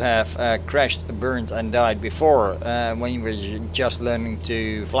you have crashed, burned and died before when you were just learning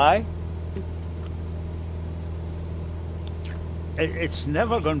to fly. It's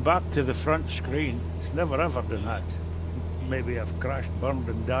never gone back to the front screen. It's never ever done that. Maybe I've crashed, burned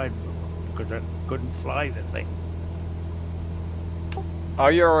and died before because I couldn't fly the thing.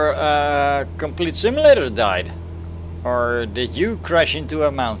 Are your complete simulator died? Or did you crash into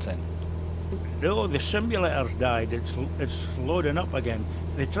a mountain? No, the simulator's died. It's loading up again.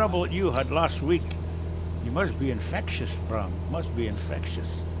 The trouble that you had last week, you must be infectious, Bram. Must be infectious.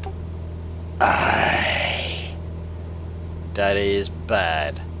 Aye. That is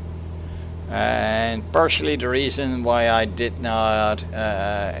bad. And partially the reason why I did not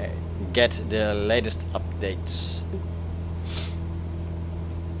get the latest updates.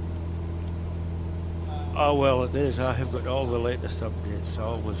 Oh well, it is. I have got all the latest updates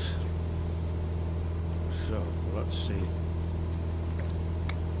always. So let's see.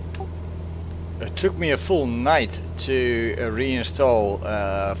 It took me a full night to reinstall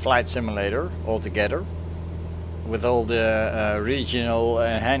Flight Simulator altogether, with all the regional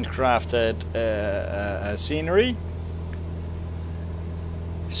handcrafted scenery.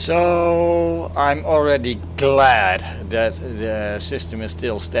 So I'm already glad that the system is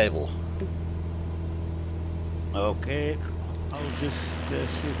still stable. Okay, I'll just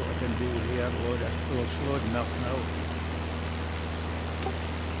see what I can do here. It's loading up now.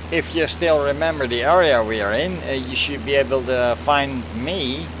 If you still remember the area we are in, you should be able to find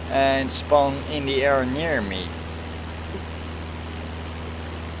me and spawn in the area near me.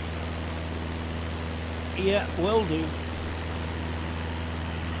 Yeah, will do.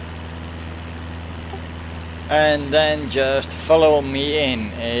 And then just follow me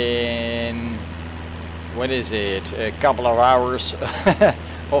in what is it, a couple of hours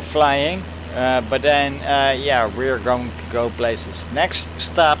of flying, but then yeah, we're going to go places. Next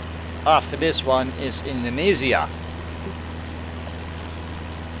stop after this one is Indonesia.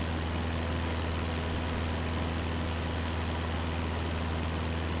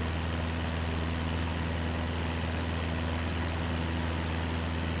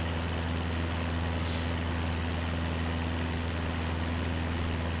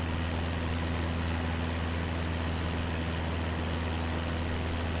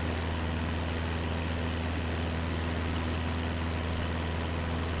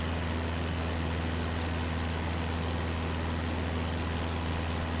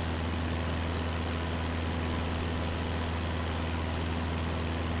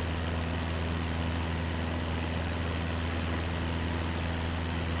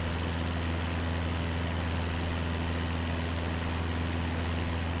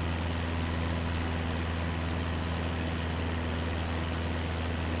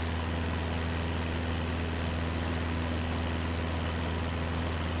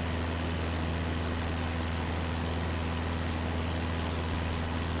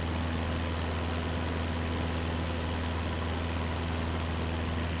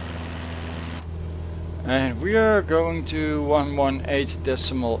 And we are going to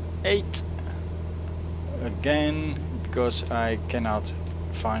 118.8 again, because I cannot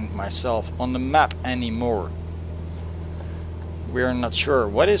find myself on the map anymore. We're not sure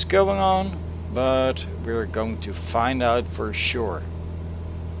what is going on, but we're going to find out for sure.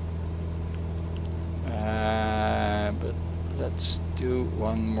 But let's do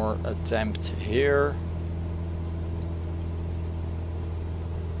one more attempt here.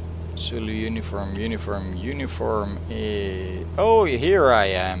 Zulu uniform, uniform, uniform. Oh, here I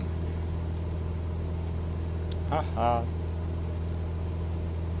am. Haha.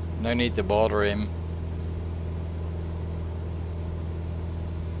 No need to bother him.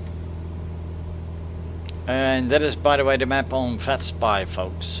 And that is, by the way, the map on VatSim,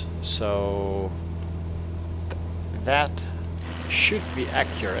 folks. So that should be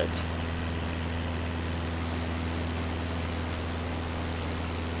accurate.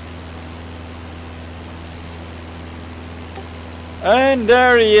 And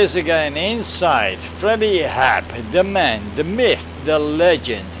there he is again, inside. Freddy Happ, the man, the myth, the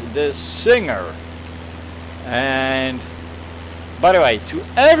legend, the singer. And by the way, to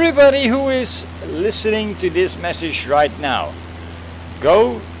everybody who is listening to this message right now,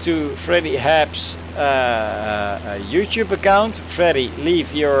 go to Freddy Hab's YouTube account. Freddy,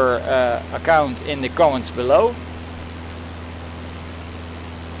 leave your account in the comments below,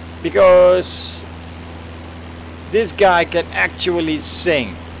 because this guy can actually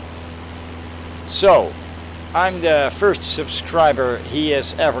sing. So I'm the first subscriber he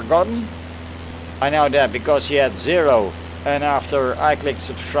has ever gotten. I know that because he had 0, and after I clicked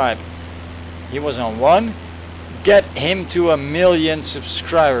subscribe he was on 1. Get him to 1 million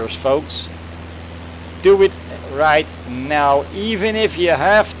subscribers, folks. Do it right now, even if you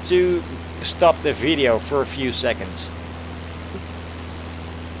have to stop the video for a few seconds.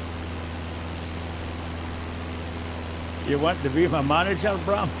 You want to be my manager,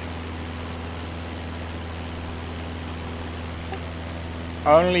 Bram?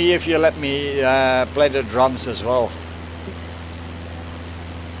 Only if you let me play the drums as well.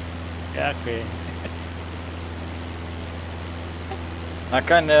 Yeah, okay. I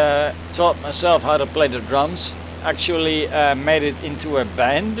kinda taught myself how to play the drums. Actually made it into a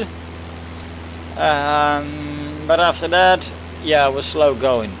band. But after that, yeah, it was slow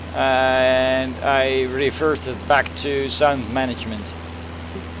going. And I reverted back to sound management.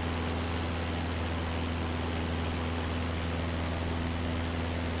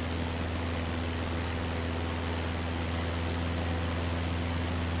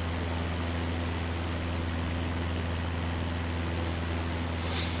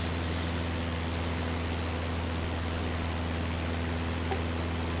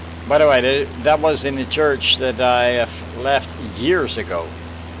 By the way, that was in a church that I have left years ago.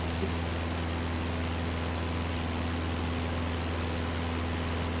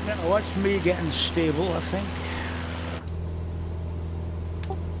 Now watch me getting stable, I think.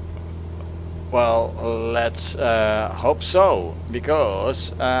 Well, let's hope so,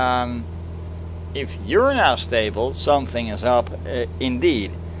 because if you're now stable, something is up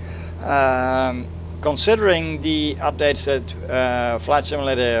indeed. Considering the updates that Flight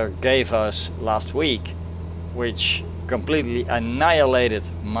Simulator gave us last week, which completely annihilated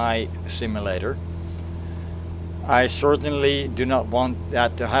my simulator, I certainly do not want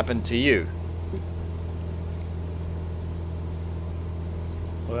that to happen to you.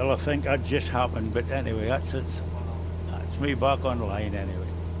 Well, I think that just happened, but anyway, that's it. That's me back online anyway.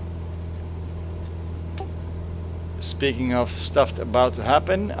 Speaking of stuff about to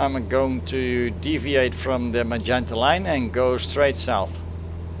happen, I'm going to deviate from the magenta line and go straight south.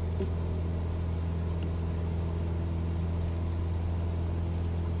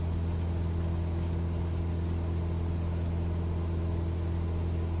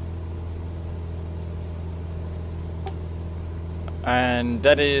 And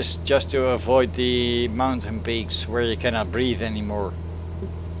that is just to avoid the mountain peaks where you cannot breathe anymore.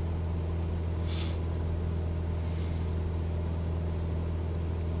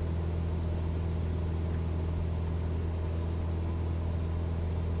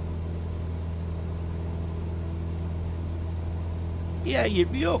 Yeah,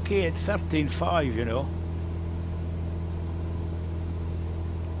 you'd be okay at 13.5, you know.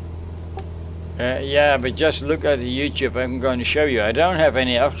 Yeah, but just look at the YouTube. I'm going to show you. I don't have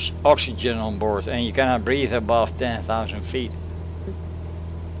any oxygen on board, and you cannot breathe above 10,000 feet.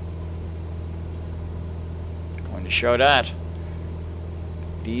 I'm going to show that.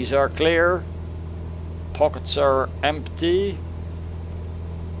 These are clear. Pockets are empty.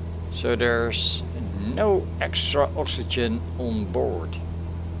 So there's no extra oxygen on board.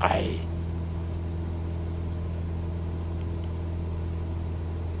 Aye.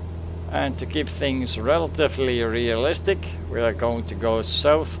 And to keep things relatively realistic, we are going to go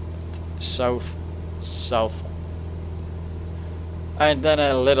south, south, south, and then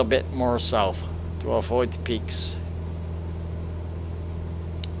a little bit more south to avoid the peaks,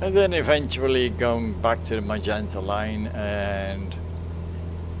 and then eventually going back to the magenta line and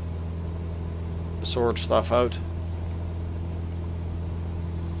sort stuff out.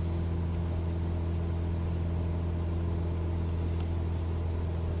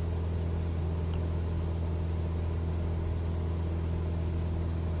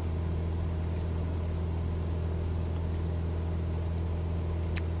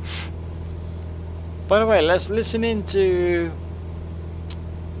 By the way, let's listen into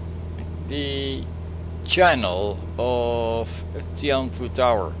the channel of Tianfu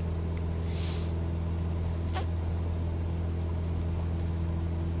Tower.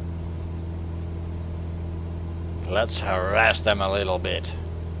 Let's harass them a little bit.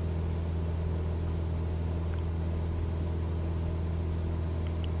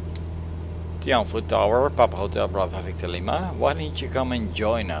 Tianfu Tower, Papa Hotel Bravo Victor Lima, why don't you come and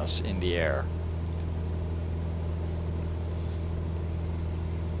join us in the air?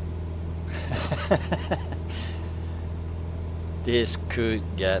 This could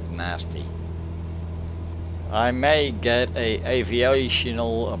get nasty. I may get a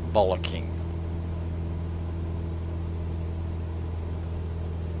aviational bollocking.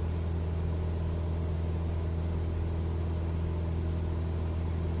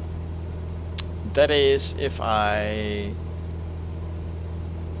 That is if I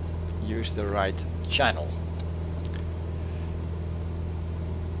use the right channel.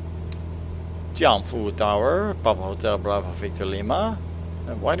 Tianfu Tower, Papa Hotel Bravo Victor Lima.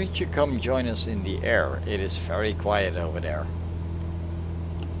 Why don't you come join us in the air? It is very quiet over there.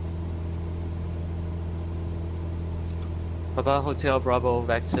 Papa Hotel Bravo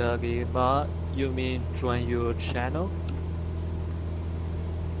Victor Lima, you mean join your channel?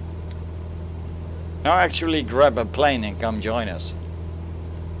 No, actually grab a plane and come join us.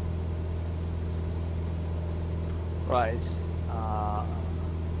 Right.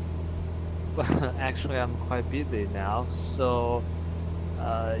 Actually, I'm quite busy now, so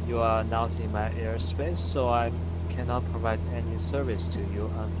you are not in my airspace, so I cannot provide any service to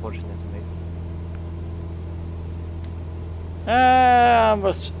you, unfortunately. I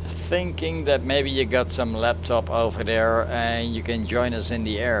was thinking that maybe you got some laptop over there and you can join us in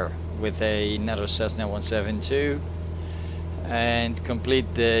the air with another Cessna 172 and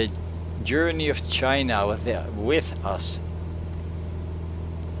complete the journey of China with us.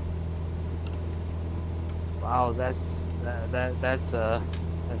 Wow, that's a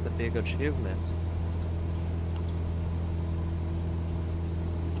big achievement.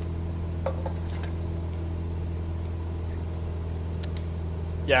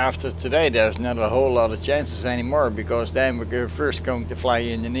 Yeah, after today there's not a whole lot of chances anymore, because then we're first going to fly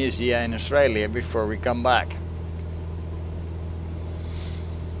Indonesia and Australia before we come back.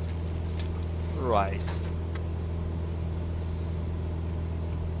 Right.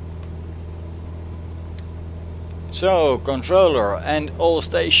 So, controller and all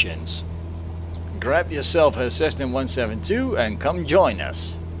stations, grab yourself a Cessna 172 and come join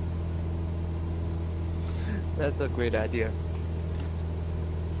us. That's a great idea.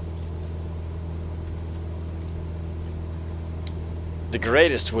 The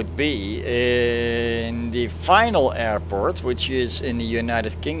greatest would be in the final airport, which is in the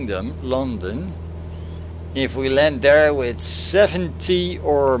United Kingdom, London. If we land there with 70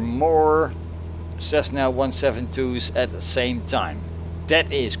 or more Cessna 172s at the same time,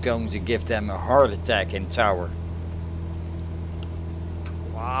 that is going to give them a heart attack in tower.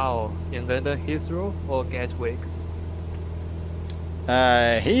 Wow, in London Heathrow or Gatwick?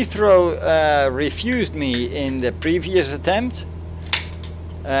 Heathrow refused me in the previous attempt,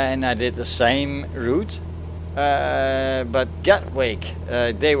 and I did the same route, but Gatwick,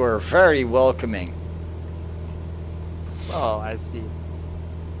 they were very welcoming. Oh, I see.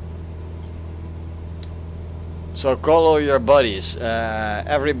 So call all your buddies,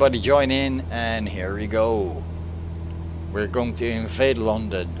 everybody join in, and here we go. We're going to invade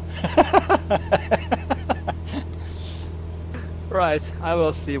London. Right, I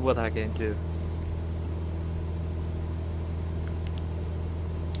will see what I can do.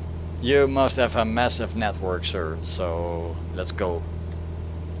 You must have a massive network, sir, so let's go.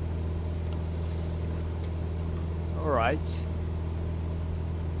 Alright.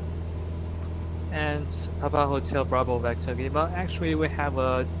 And Papa Hotel Bravo Victor Lima, actually we have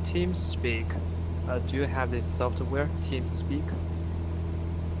a TeamSpeak. Do you have this software, TeamSpeak?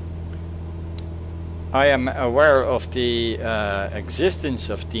 I am aware of the existence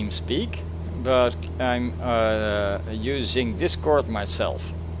of TeamSpeak, but I'm using Discord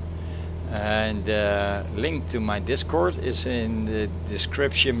myself. And link to my Discord is in the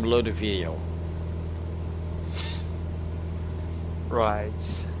description below the video.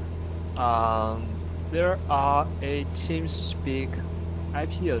 Right. There are a TeamSpeak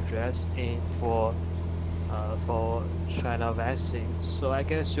IP address in for China VatSim, so I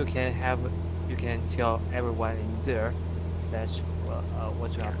guess you can tell everyone in there that's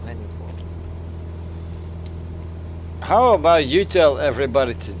what you are planning for. How about you tell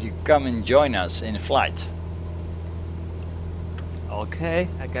everybody to come and join us in flight? Okay,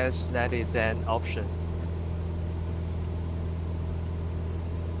 I guess that is an option.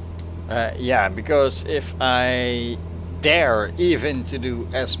 Yeah, because if I dare even to do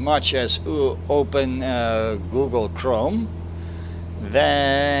as much as open Google Chrome,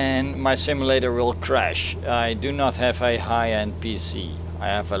 then my simulator will crash. I do not have a high-end PC. I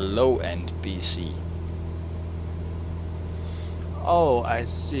have a low-end PC. Oh, I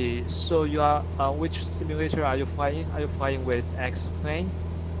see. So you are, which simulator are you flying? Are you flying with X-Plane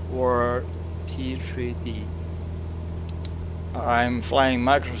or P3D? I'm flying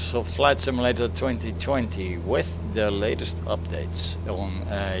Microsoft Flight Simulator 2020 with the latest updates on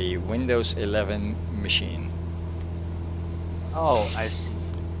a Windows 11 machine. Oh, I see.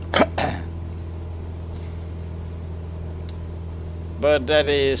 But that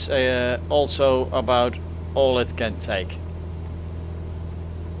is also about all it can take.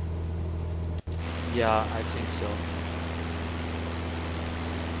 Yeah, I think so.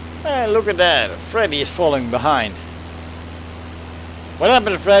 Look at that, Freddy is falling behind. What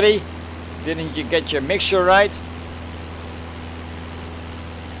happened, Freddy? Didn't you get your mixture right?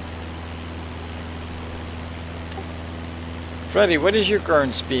 Freddy, what is your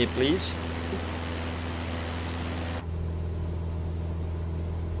current speed, please?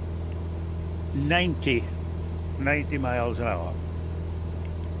 Ninety miles an hour.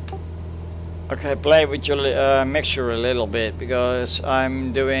 Okay, play with your mixture a little bit, because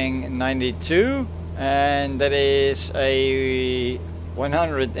I'm doing 92 and that is a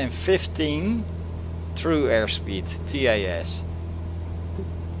 115 true airspeed, TAS.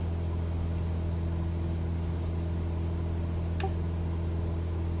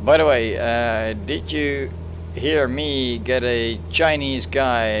 By the way, did you hear me get a Chinese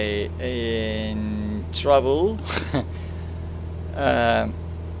guy in trouble?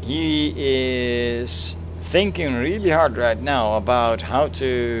 He is thinking really hard right now about how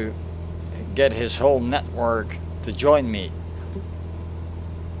to get his whole network to join me.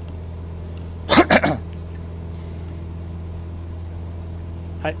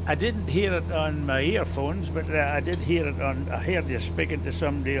 I didn't hear it on my earphones, but I did hear it on. I heard you speaking to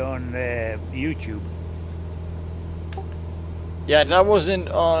somebody on YouTube. Yeah, that wasn't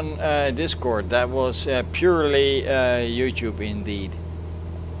on Discord. That was purely YouTube indeed.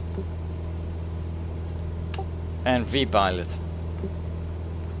 And VPilot.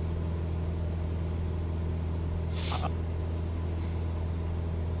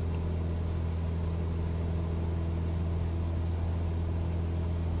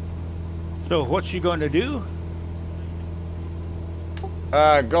 So what's she going to do?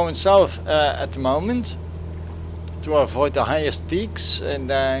 Going south at the moment to avoid the highest peaks and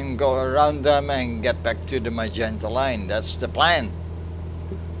then go around them and get back to the magenta line. That's the plan.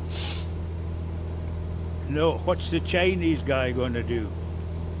 No, what's the Chinese guy going to do?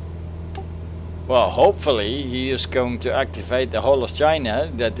 Well, hopefully he is going to activate the whole of China,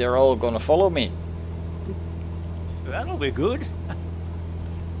 that they're all going to follow me. That'll be good.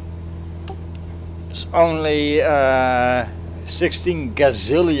 There's only 16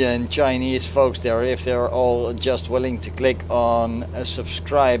 gazillion Chinese folks there. If they're all just willing to click on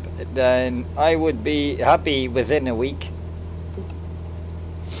subscribe, then I would be happy within a week.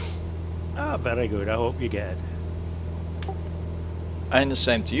 Ah, very good. I hope you get it. And the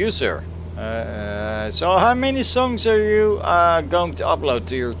same to you, sir. So how many songs are you going to upload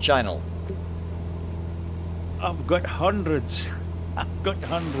to your channel? I've got hundreds. I've got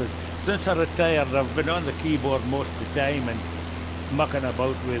hundreds. Since I retired, I've been on the keyboard most of the time and mucking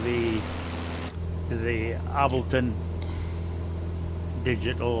about with the Ableton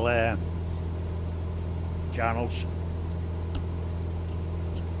digital channels.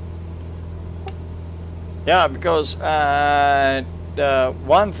 Yeah, because the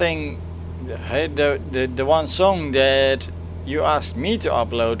one thing, the one song that you asked me to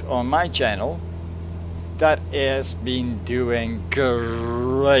upload on my channel, that has been doing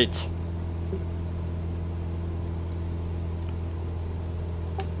great.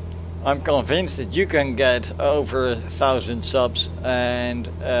 I'm convinced that you can get over 1,000 subs and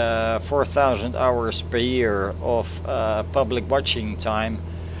 4,000 hours per year of public watching time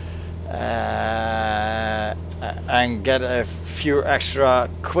and get a few extra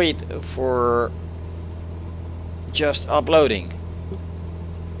quid for just uploading.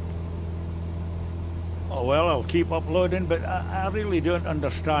 Oh well, I'll keep uploading, but I really don't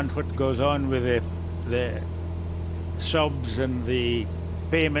understand what goes on with the subs and the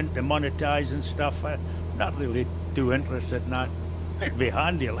payment, the monetize and stuff. I'm not really too interested in that. It'd be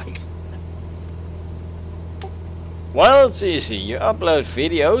handy, like. Well, it's easy. You upload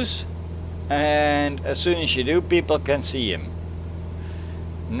videos, and as soon as you do, people can see them.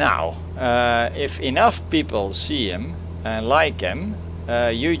 Now, if enough people see them and like them,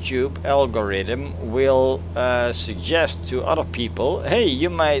 YouTube algorithm will suggest to other people, hey, you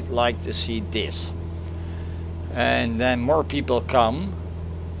might like to see this. And then more people come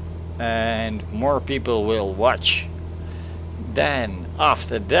and more people will watch. Then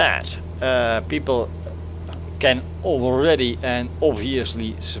after that, people can already and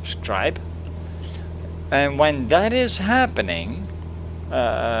obviously subscribe. And when that is happening,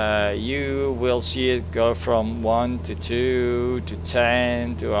 you will see it go from 1 to 2 to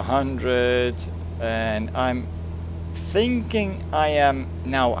 10 to 100, and I'm thinking I am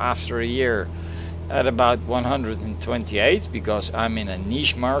now, after a year, at about 128, because I'm in a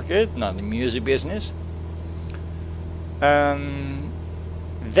niche market, not the music business. Then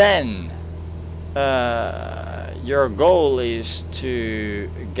your goal is to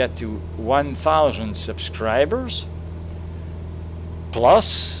get to 1,000 subscribers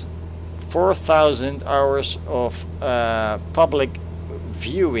plus 4,000 hours of public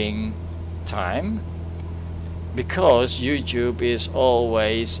viewing time, because YouTube is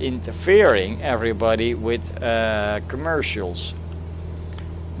always interfering everybody with commercials.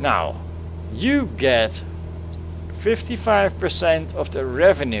 Now, you get 55% of the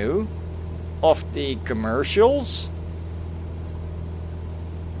revenue of the commercials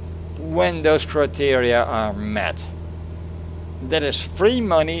when those criteria are met. That is free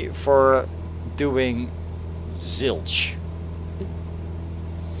money for doing zilch.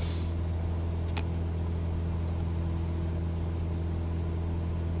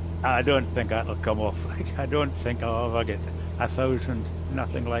 I don't think that'll come off. I don't think I'll ever get 1,000,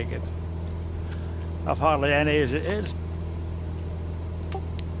 nothing like it. I've hardly any as it is.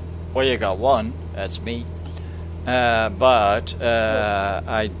 Well, you got one, that's me. But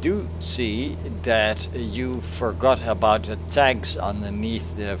I do see that you forgot about the tags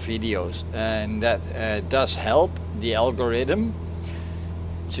underneath the videos, and that does help the algorithm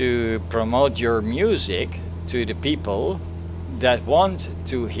to promote your music to the people that want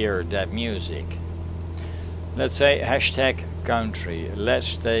to hear that music. Let's say hashtag country,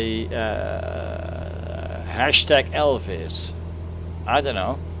 let's say hashtag Elvis, I don't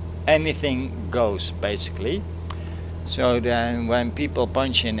know, anything goes basically. So then when people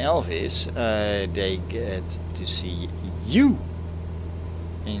punch in Elvis, they get to see you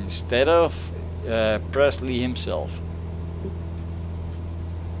instead of Presley himself.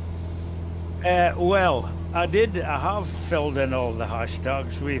 Well, I have filled in all the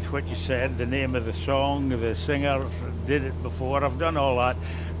hashtags with what you said, the name of the song, the singer, did it before, I've done all that.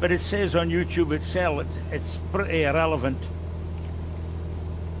 But it says on YouTube itself, it's pretty irrelevant.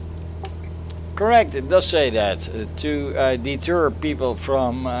 Correct, it does say that, to deter people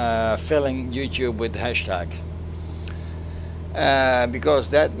from filling YouTube with hashtag. Because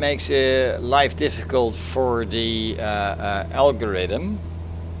that makes life difficult for the algorithm.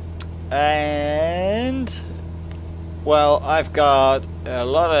 And well, I've got a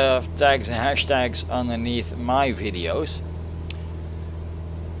lot of tags and hashtags underneath my videos,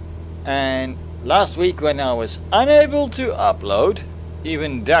 and last week when I was unable to upload,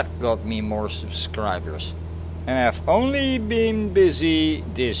 even that got me more subscribers. And I've only been busy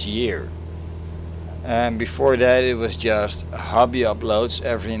this year, and before that it was just hobby uploads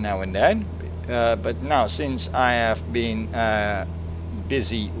every now and then, but now since I have been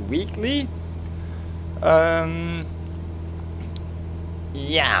busy weekly,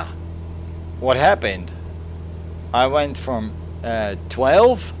 yeah, what happened? I went from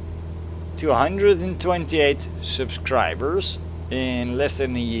 12 to 128 subscribers in less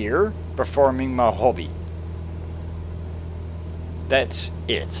than a year performing my hobby. That's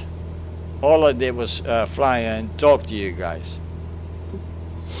it. All I did was fly and talk to you guys.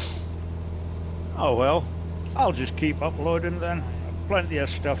 Oh well, I'll just keep uploading then. Plenty of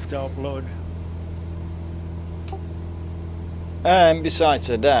stuff to upload. And besides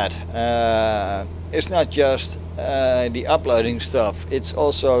that, it's not just the uploading stuff, it's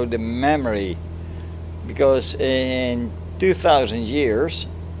also the memory, because in 2000 years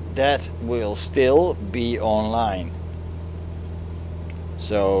that will still be online.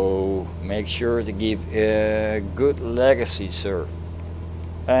 So make sure to give a good legacy, sir.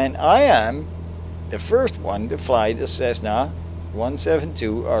 And I am the first one to fly the Cessna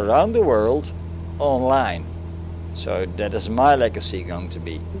 172 around the world online. So that is my legacy going to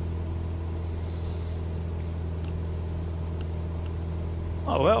be.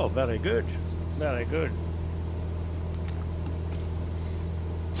 Oh well, very good. Very good.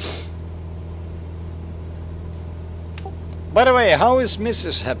 By the way, how is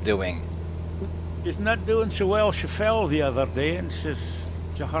Mrs. Hep doing? She's not doing so well. She fell the other day and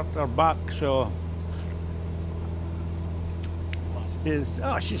she hurt her back, so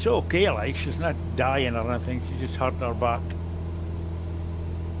she's okay, like she's not dying or anything, she just hurt her back.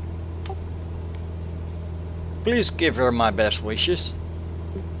 Please give her my best wishes.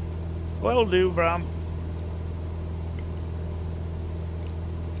 Will do, Bram.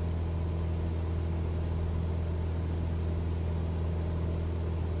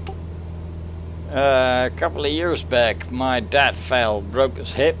 A couple of years back my dad fell, broke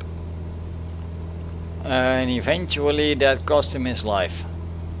his hip, and eventually that cost him his life.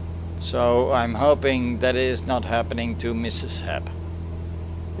 So I'm hoping that is not happening to Mrs. Hep.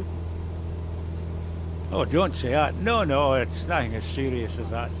 Oh, don't say that. No, no, it's nothing as serious as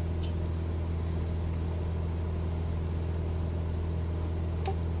that.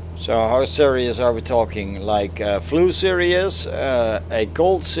 So how serious are we talking? Like flu serious, a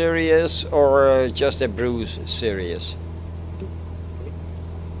cold serious, or just a bruise serious?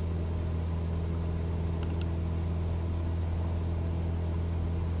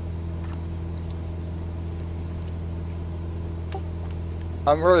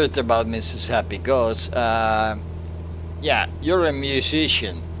 I'm worried about Mrs. Hep because, yeah, you're a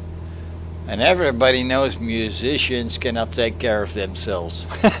musician. And everybody knows musicians cannot take care of themselves.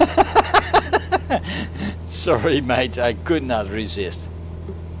 Sorry mate, I could not resist.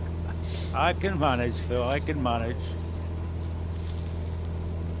 I can manage though, I can manage.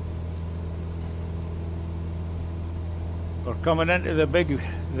 We're coming into the big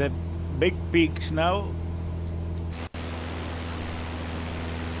peaks now.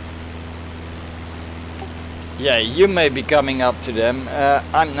 Yeah, you may be coming up to them.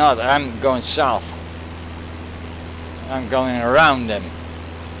 I'm not. I'm going south. I'm going around them.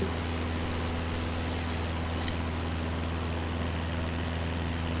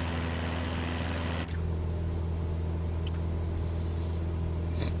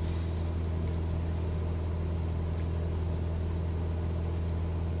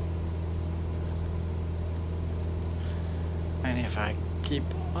 And if I keep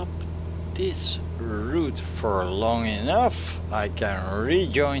up this route for long enough, I can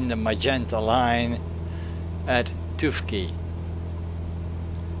rejoin the magenta line at Tufki.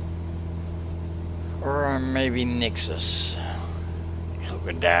 Or maybe Nixus. Look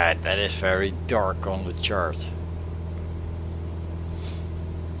at that, that is very dark on the chart.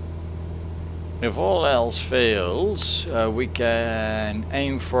 If all else fails, we can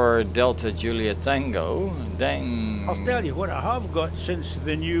aim for Delta Julia Tango, then... I'll tell you what I have got since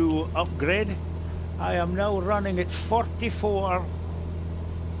the new upgrade. I am now running at 44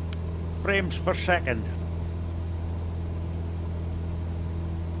 frames per second.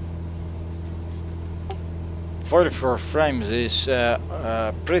 .44 frames is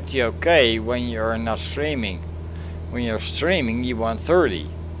pretty okay when you're not streaming. When you're streaming you want 30.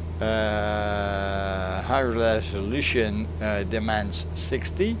 Higher resolution demands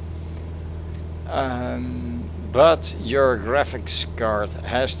 60, but your graphics card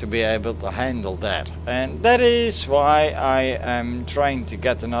has to be able to handle that, and that is why I am trying to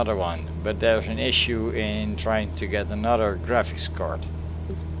get another one, but there's an issue in trying to get another graphics card.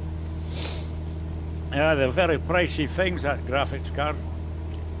 Yeah, they're very pricey things, that graphics card.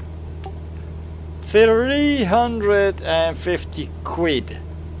 350 quid.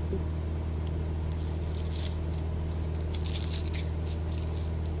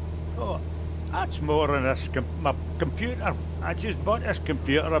 That's more than my computer. I just bought this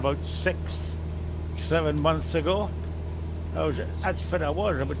computer about 6-7 months ago. That's what I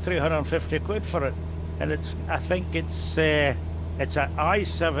was, about 350 quid for it. And it's, I think it's an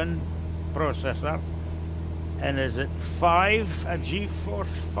i7 processor. And is it a GeForce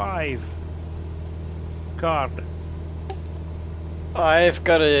 5 card? I've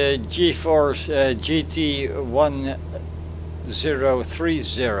got a GeForce GT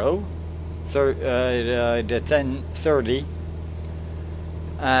 1030. The 1030,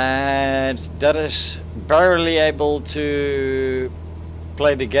 and that is barely able to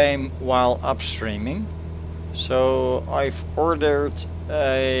play the game while upstreaming, so I've ordered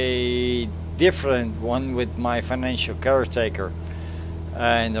a different one with my financial caretaker,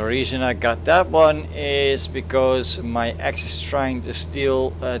 and the reason I got that one is because my ex is trying to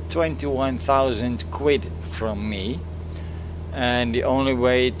steal 21,000 quid from me. And the only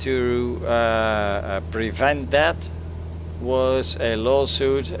way to prevent that was a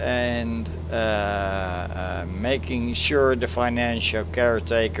lawsuit and making sure the financial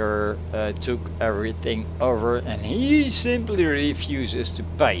caretaker took everything over, and he simply refuses to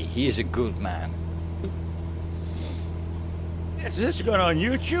pay. He's a good man. Is this going on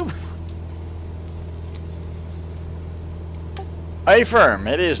YouTube? I affirm,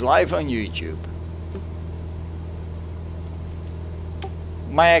 it is live on YouTube.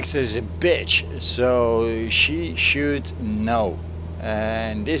 My ex is a bitch, so she should know.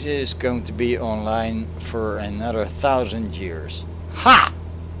 And this is going to be online for another 1,000 years. Ha!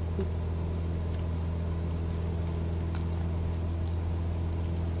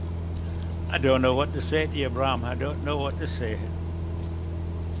 I don't know what to say to you, Bram. I don't know what to say.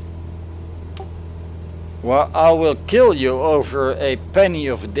 Well, I will kill you over a penny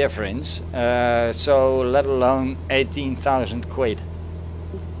of difference, so let alone 18,000 quid.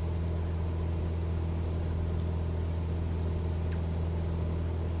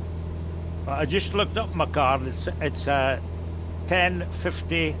 I just looked up my card. It's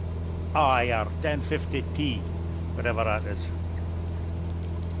 1050I or 1050T, whatever that is.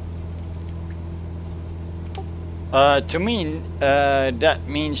 To me, that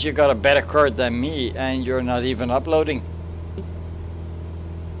means you got a better card than me and you're not even uploading.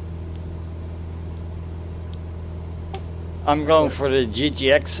 I'm going for the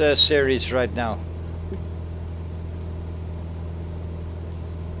GTX series right now.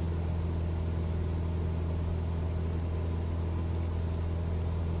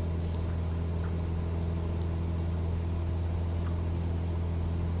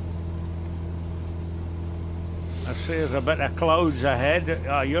 I see there's a bit of clouds ahead.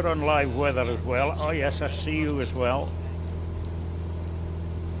 You're on live weather as well. Oh yes, I see you as well.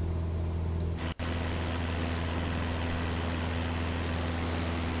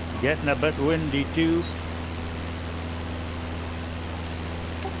 Getting a bit windy too.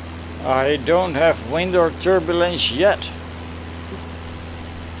 I don't have wind or turbulence yet.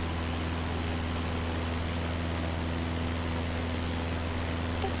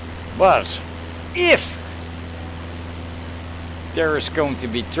 But if there is going to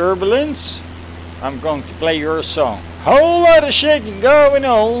be turbulence, I'm going to play your song. Whole lot of shaking going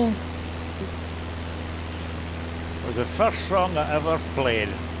on. It was the first song I ever played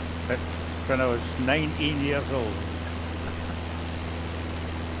when I was 19 years old.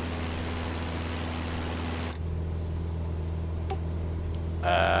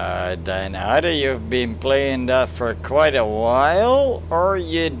 Then either you've been playing that for quite a while, or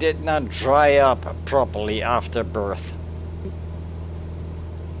you did not dry up properly after birth.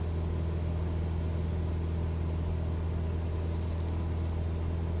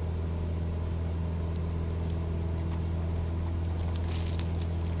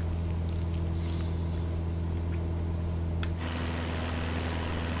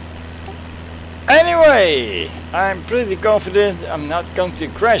 Anyway, I'm pretty confident I'm not going to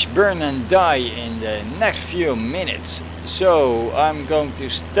crash, burn and die in the next few minutes. So I'm going to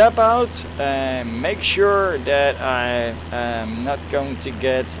step out and make sure that I am not going to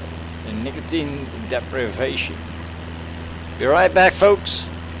get a nicotine deprivation. Be right back, folks.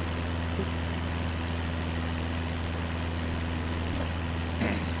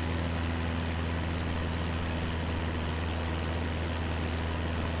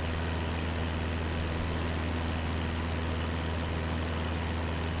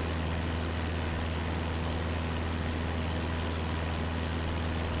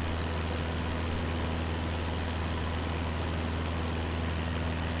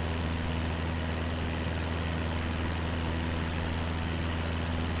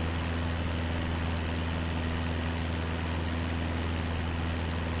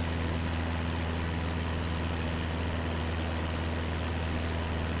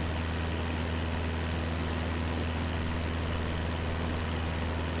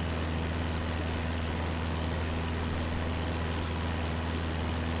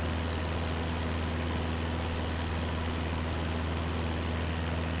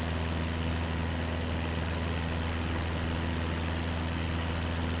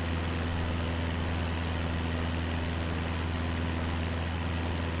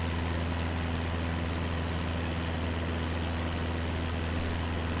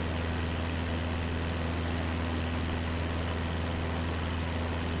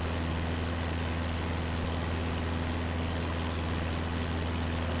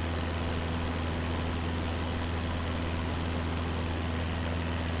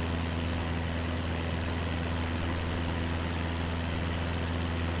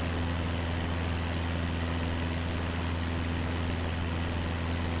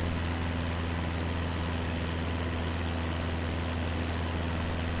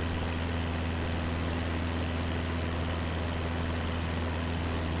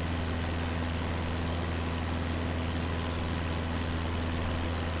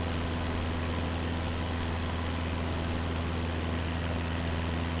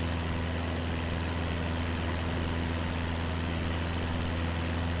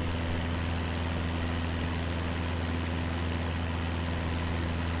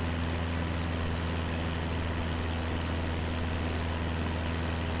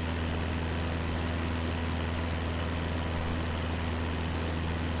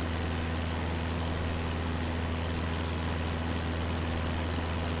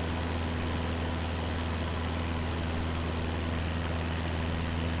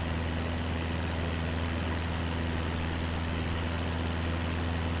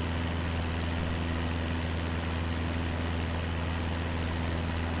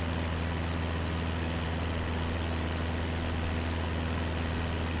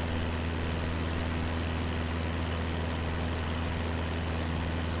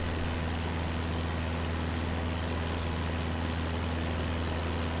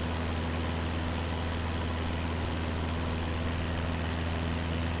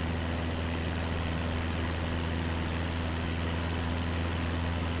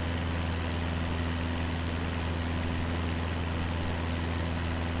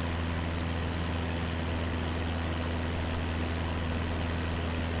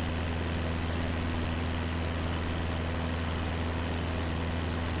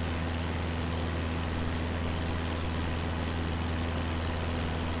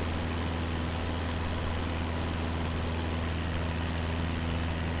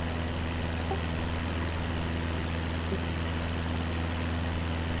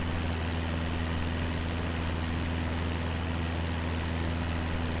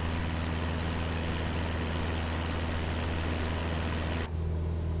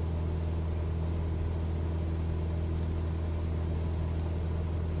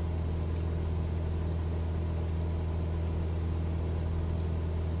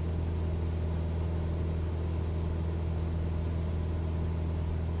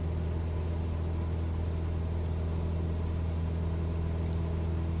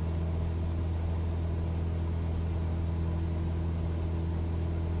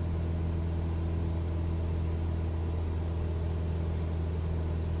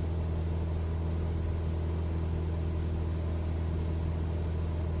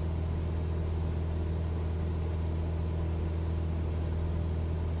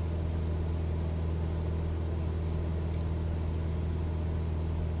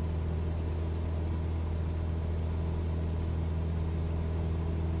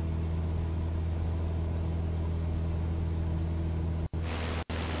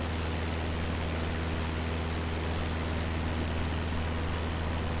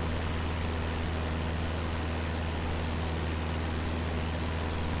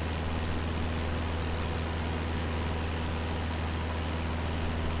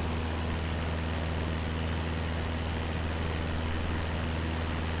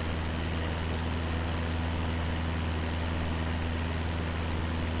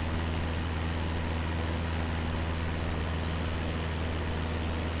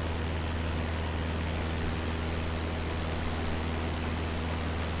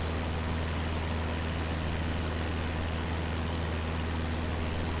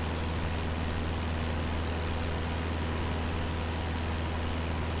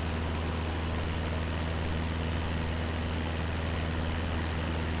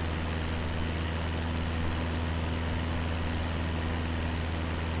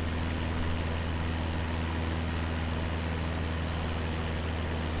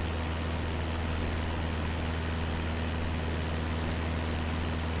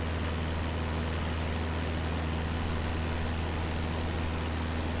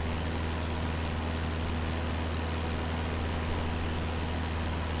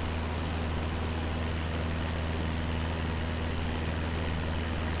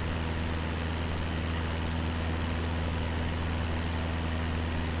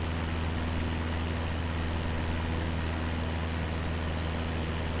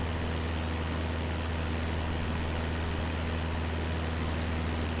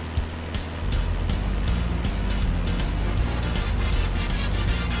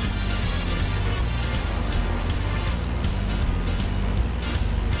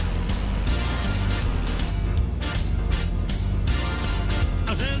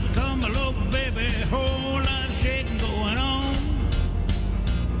 says, come along, baby, whole lot of shaking going on.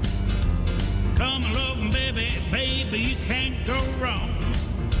 Come along, baby, baby, you can't go wrong.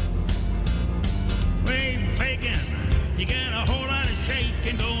 We ain't faking, you got a whole lot of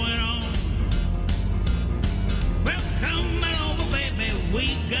shaking going on. Well, come on over, baby, we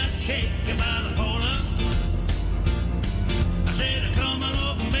got shaking by the polar. I said, come on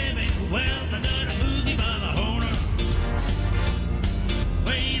over, baby, well, I got a boogie by the horner.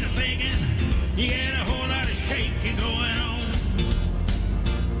 We ain't faking, you got a whole lot of shaking going on.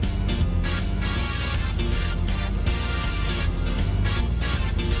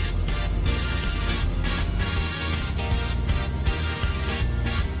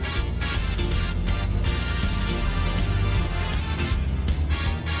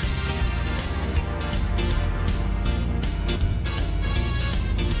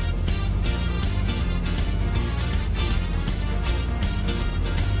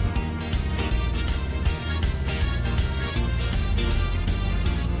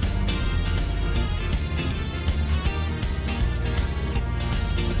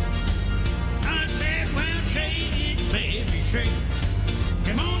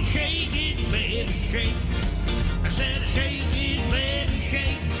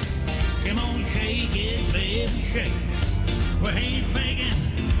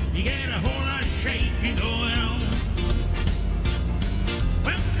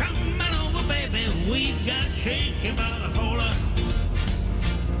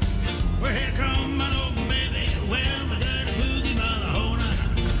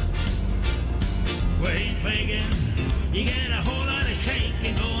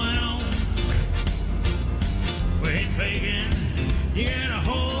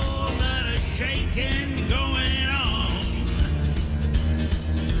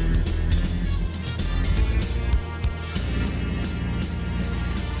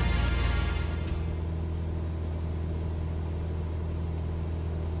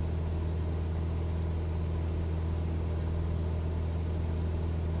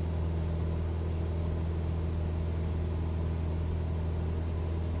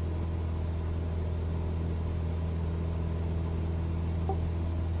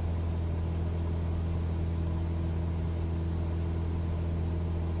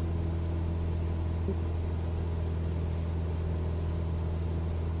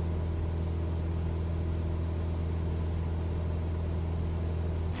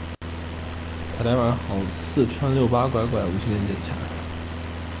塔台码号四川68拐拐无线电检查。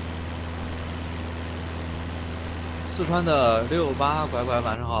四川的68拐拐，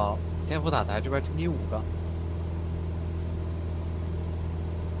晚上好，天府塔台这边听你5个。